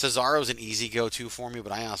 Cesaro's an easy go-to for me,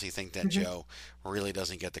 but I honestly think that Joe really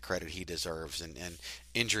doesn't get the credit he deserves, and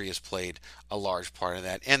injury has played a large part of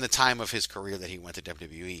that, and the time of his career that he went to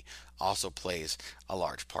WWE also plays a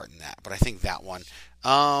large part in that. But I think that one,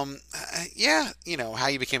 how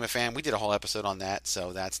you became a fan, we did a whole episode on that,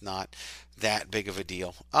 so that's not that big of a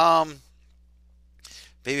deal.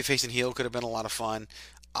 Babyface and heel could have been a lot of fun.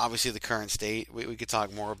 Obviously, the current state we could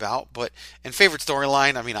talk more about. But in favorite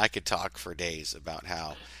storyline, I could talk for days about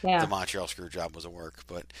how the Montreal Screwjob was a work.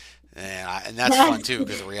 But and that's fun too,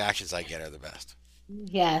 because the reactions I get are the best.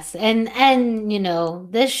 Yes, and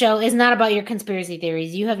this show is not about your conspiracy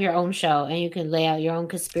theories. You have your own show, and you can lay out your own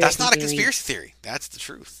conspiracy. That's not a conspiracy theory. That's the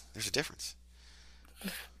truth. There's a difference.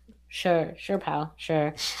 Sure, pal.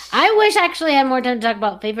 Sure. I wish I actually had more time to talk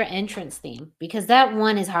about favorite entrance theme, because that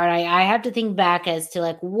one is hard. I have to think back as to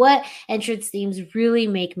like what entrance themes really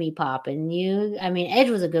make me pop. And Edge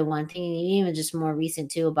was a good one. Thinking even just more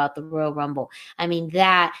recent too about the Royal Rumble.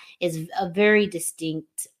 That is a very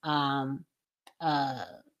distinct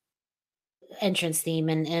entrance theme,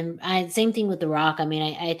 and same thing with The Rock. I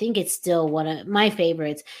mean, I think it's still one of my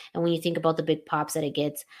favorites. And when you think about the big pops that it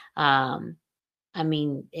gets, I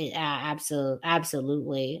mean,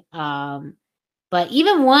 absolutely. But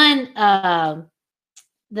even one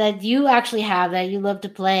that you actually have that you love to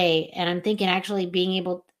play, and I'm thinking actually being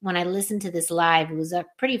able, when I listened to this live, it was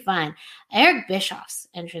pretty fun. Eric Bischoff's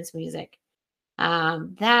entrance music.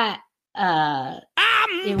 I'm bad, and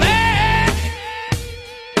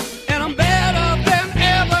I'm better than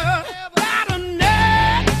ever. Got a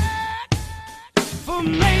knack for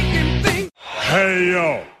making things. Hey,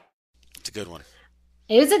 yo. It's a good one.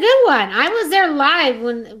 It was a good one. I was there live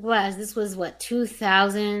this was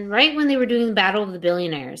 2000, right when they were doing the Battle of the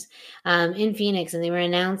Billionaires in Phoenix, and they were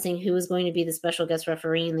announcing who was going to be the special guest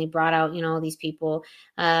referee, and they brought out, all these people.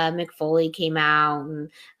 Mick Foley came out,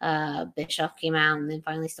 and Bischoff came out, and then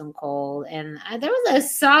finally Stone Cold, and there was a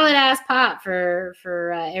solid ass pop for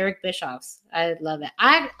Eric Bischoff's. I love it.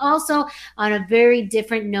 I also, on a very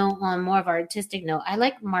different note, on more of an artistic note, I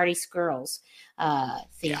like Marty Skrull's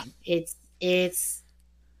theme. Yeah.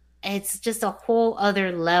 It's just a whole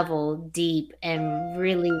other level, deep and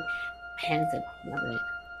really pensive. Love it.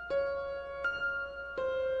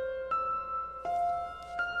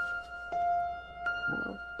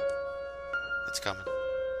 Oh. It's coming.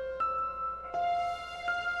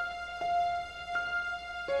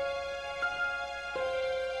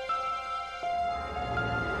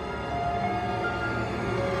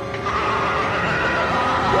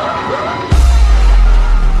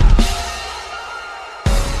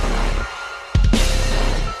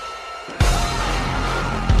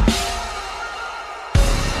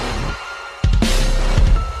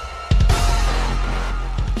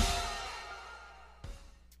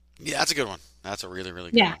 That's a good one. That's a really, really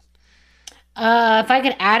good one. If I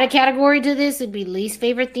could add a category to this, it'd be least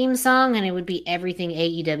favorite theme song, and it would be everything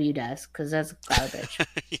AEW does, because that's garbage.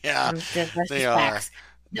 Yeah, they are.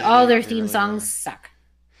 All their theme songs suck.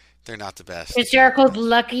 They're not the best. Chris Jericho's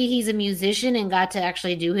lucky he's a musician and got to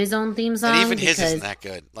actually do his own theme song. And even his isn't that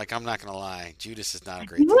good. Like, I'm not going to lie. Judas is not a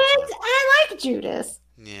great theme song. What? I like Judas.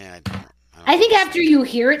 Yeah, I don't. I think after you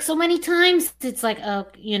hear it so many times, it's like,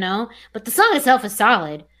 but the song itself is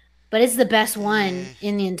solid. But it's the best one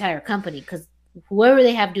in the entire company, because whoever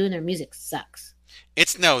they have doing their music sucks.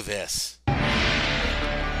 It's Know This.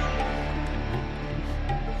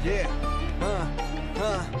 Yeah.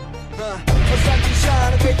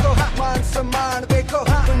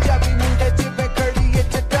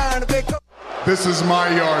 This is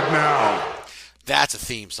my yard now. That's a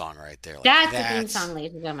theme song right there. Like, that's a theme song,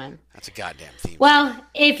 ladies and gentlemen. That's a goddamn theme song.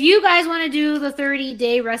 If you guys want to do the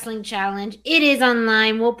 30-day wrestling challenge, it is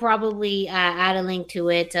online. We'll probably add a link to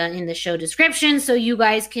it in the show description, so you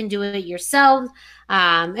guys can do it yourselves.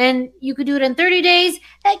 And you could do it in 30 days.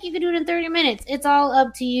 Heck, you could do it in 30 minutes. It's all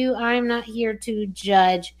up to you. I'm not here to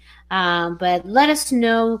judge. But let us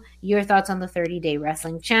know your thoughts on the 30-day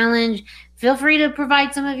wrestling challenge. Feel free to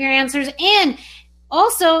provide some of your answers. And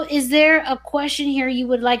also, is there a question here you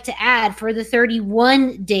would like to add for the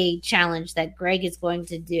 31-day challenge that Greg is going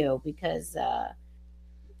to do? Because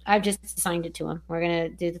I've just assigned it to him. We're going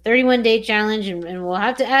to do the 31-day challenge, and we'll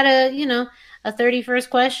have to add a 31st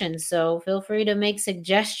question. So feel free to make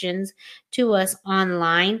suggestions to us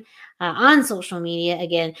online. On social media.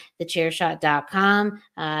 Again, thechairshot.com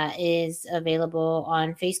is available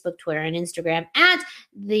on Facebook, Twitter, and Instagram at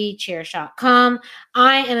thechairshot.com.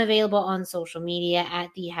 I am available on social media at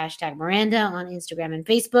the hashtag Miranda on Instagram and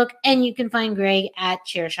Facebook. And you can find Greg at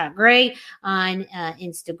ChairShotGray on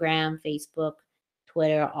Instagram, Facebook,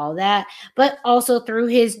 Twitter, all that, but also through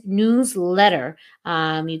his newsletter.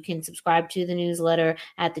 You can subscribe to the newsletter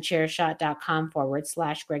at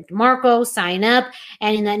thechairshot.com/Greg DeMarco. Sign up.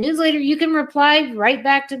 And in that newsletter, you can reply right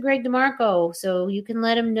back to Greg DeMarco. So you can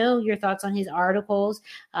let him know your thoughts on his articles.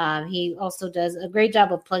 He also does a great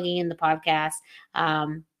job of plugging in the podcast.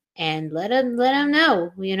 And let him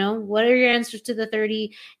know, what are your answers to the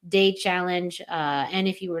 30-day challenge? And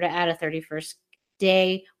if you were to add a 31st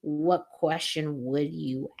day, what question would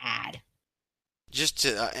you add? Just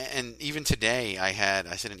to, and even today I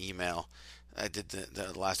sent an email. I did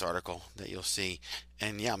the last article that you'll see,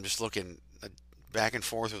 and I'm just looking back and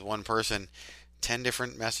forth with one person, 10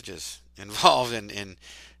 different messages involved in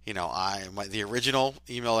the original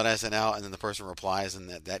email that I sent out, and then the person replies,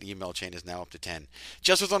 and that email chain is now up to 10,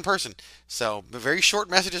 just with one person. So very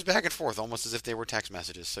short messages back and forth, almost as if they were text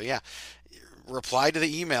messages. So reply to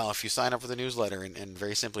the email if you sign up for the newsletter, and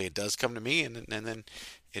very simply, it does come to me, and then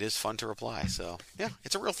it is fun to reply. So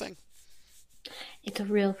it's a real thing. It's a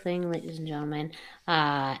real thing, ladies and gentlemen.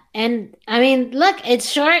 And I mean, look, it's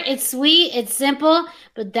short, it's sweet, it's simple,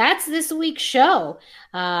 but that's this week's show.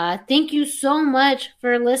 Thank you so much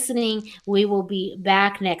for listening. We will be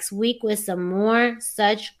back next week with some more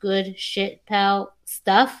such good shit, pal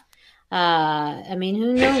stuff. I mean,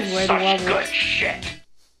 who knows where the world will...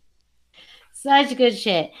 Such good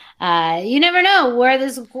shit. You never know where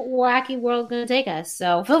this wacky world is going to take us.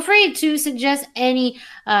 So feel free to suggest any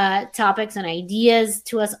topics and ideas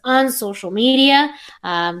to us on social media.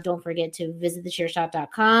 Don't forget to visit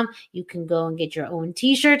thechairshot.com. You can go and get your own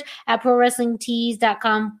t-shirt at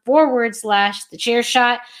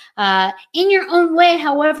prowrestlingtees.com/thechairshot. In your own way,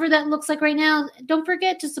 however that looks like right now. Don't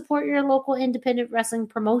forget to support your local independent wrestling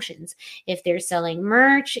promotions. If they're selling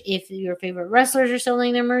merch, if your favorite wrestlers are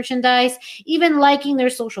selling their merchandise, even liking their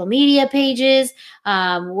social media pages,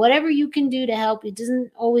 whatever you can do to help. It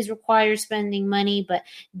doesn't always require spending money, but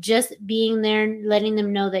just being there, letting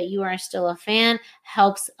them know that you are still a fan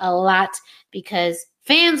helps a lot, because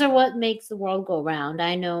fans are what makes the world go round.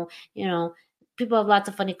 I know, people have lots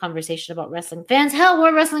of funny conversation about wrestling fans. Hell,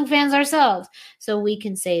 we're wrestling fans ourselves, so we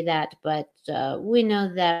can say that. But we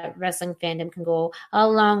know that wrestling fandom can go a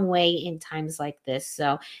long way in times like this.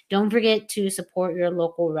 So don't forget to support your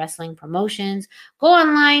local wrestling promotions. Go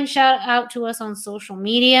online, shout out to us on social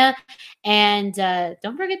media, and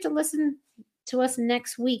don't forget to listen to us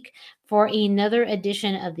next week for another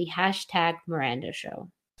edition of the #Miranda Show.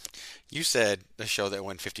 You said the show that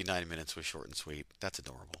went 59 minutes was short and sweet. That's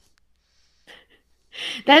adorable.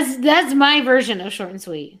 That's my version of short and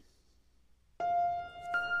sweet.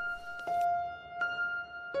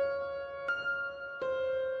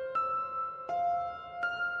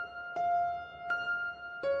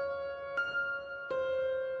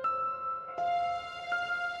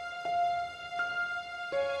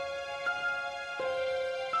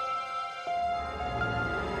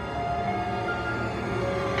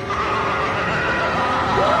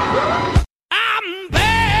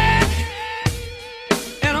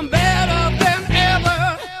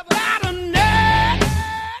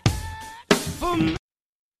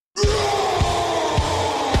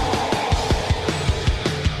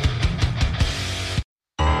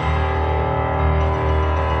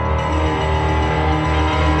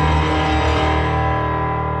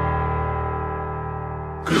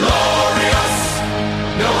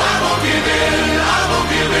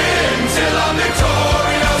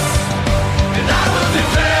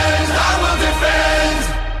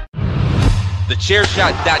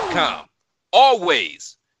 Thechairshot.com.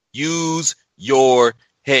 Always use your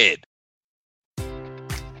head.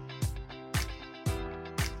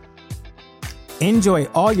 Enjoy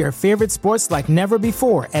all your favorite sports like never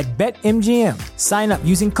before at BetMGM. Sign up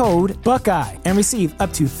using code Buckeye and receive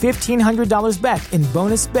up to $1,500 back in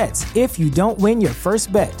bonus bets if you don't win your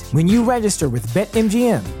first bet. When you register with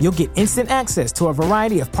BetMGM, you'll get instant access to a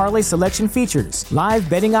variety of parlay selection features, live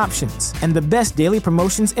betting options, and the best daily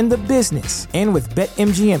promotions in the business. And with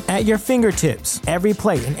BetMGM at your fingertips, every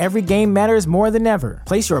play and every game matters more than ever.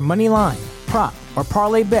 Place your money line, prop, or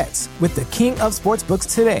parlay bets with the king of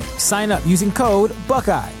sportsbooks today. Sign up using code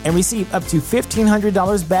Buckeye and receive up to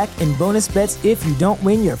 $1,500 back in bonus bets if you don't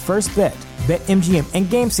win your first bet. BetMGM and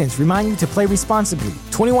GameSense remind you to play responsibly.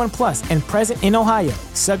 21 plus and present in Ohio,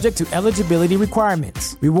 subject to eligibility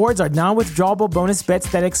requirements. Rewards are non-withdrawable bonus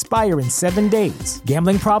bets that expire in 7 days.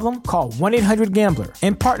 Gambling problem? Call 1-800-GAMBLER.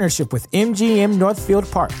 In partnership with MGM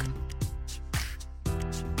Northfield Park.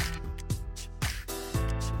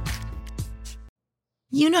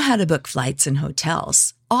 You know how to book flights and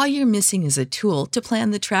hotels. All you're missing is a tool to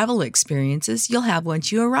plan the travel experiences you'll have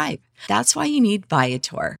once you arrive. That's why you need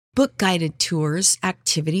Viator. Book guided tours,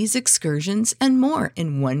 activities, excursions, and more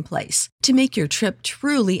in one place to make your trip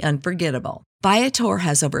truly unforgettable. Viator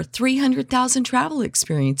has over 300,000 travel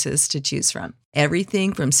experiences to choose from.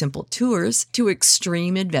 Everything from simple tours to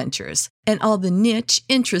extreme adventures and all the niche,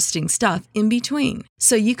 interesting stuff in between.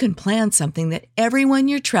 So you can plan something that everyone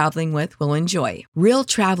you're traveling with will enjoy. Real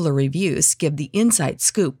traveler reviews give the inside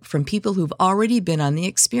scoop from people who've already been on the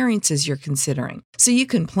experiences you're considering. So you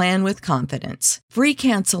can plan with confidence. Free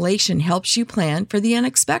cancellation helps you plan for the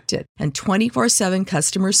unexpected. And 24/7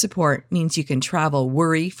 customer support means you can travel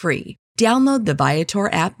worry-free. Download the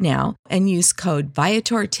Viator app now and use code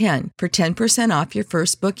Viator10 for 10% off your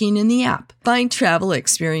first booking in the app. Find travel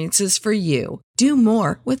experiences for you. Do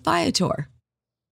more with Viator.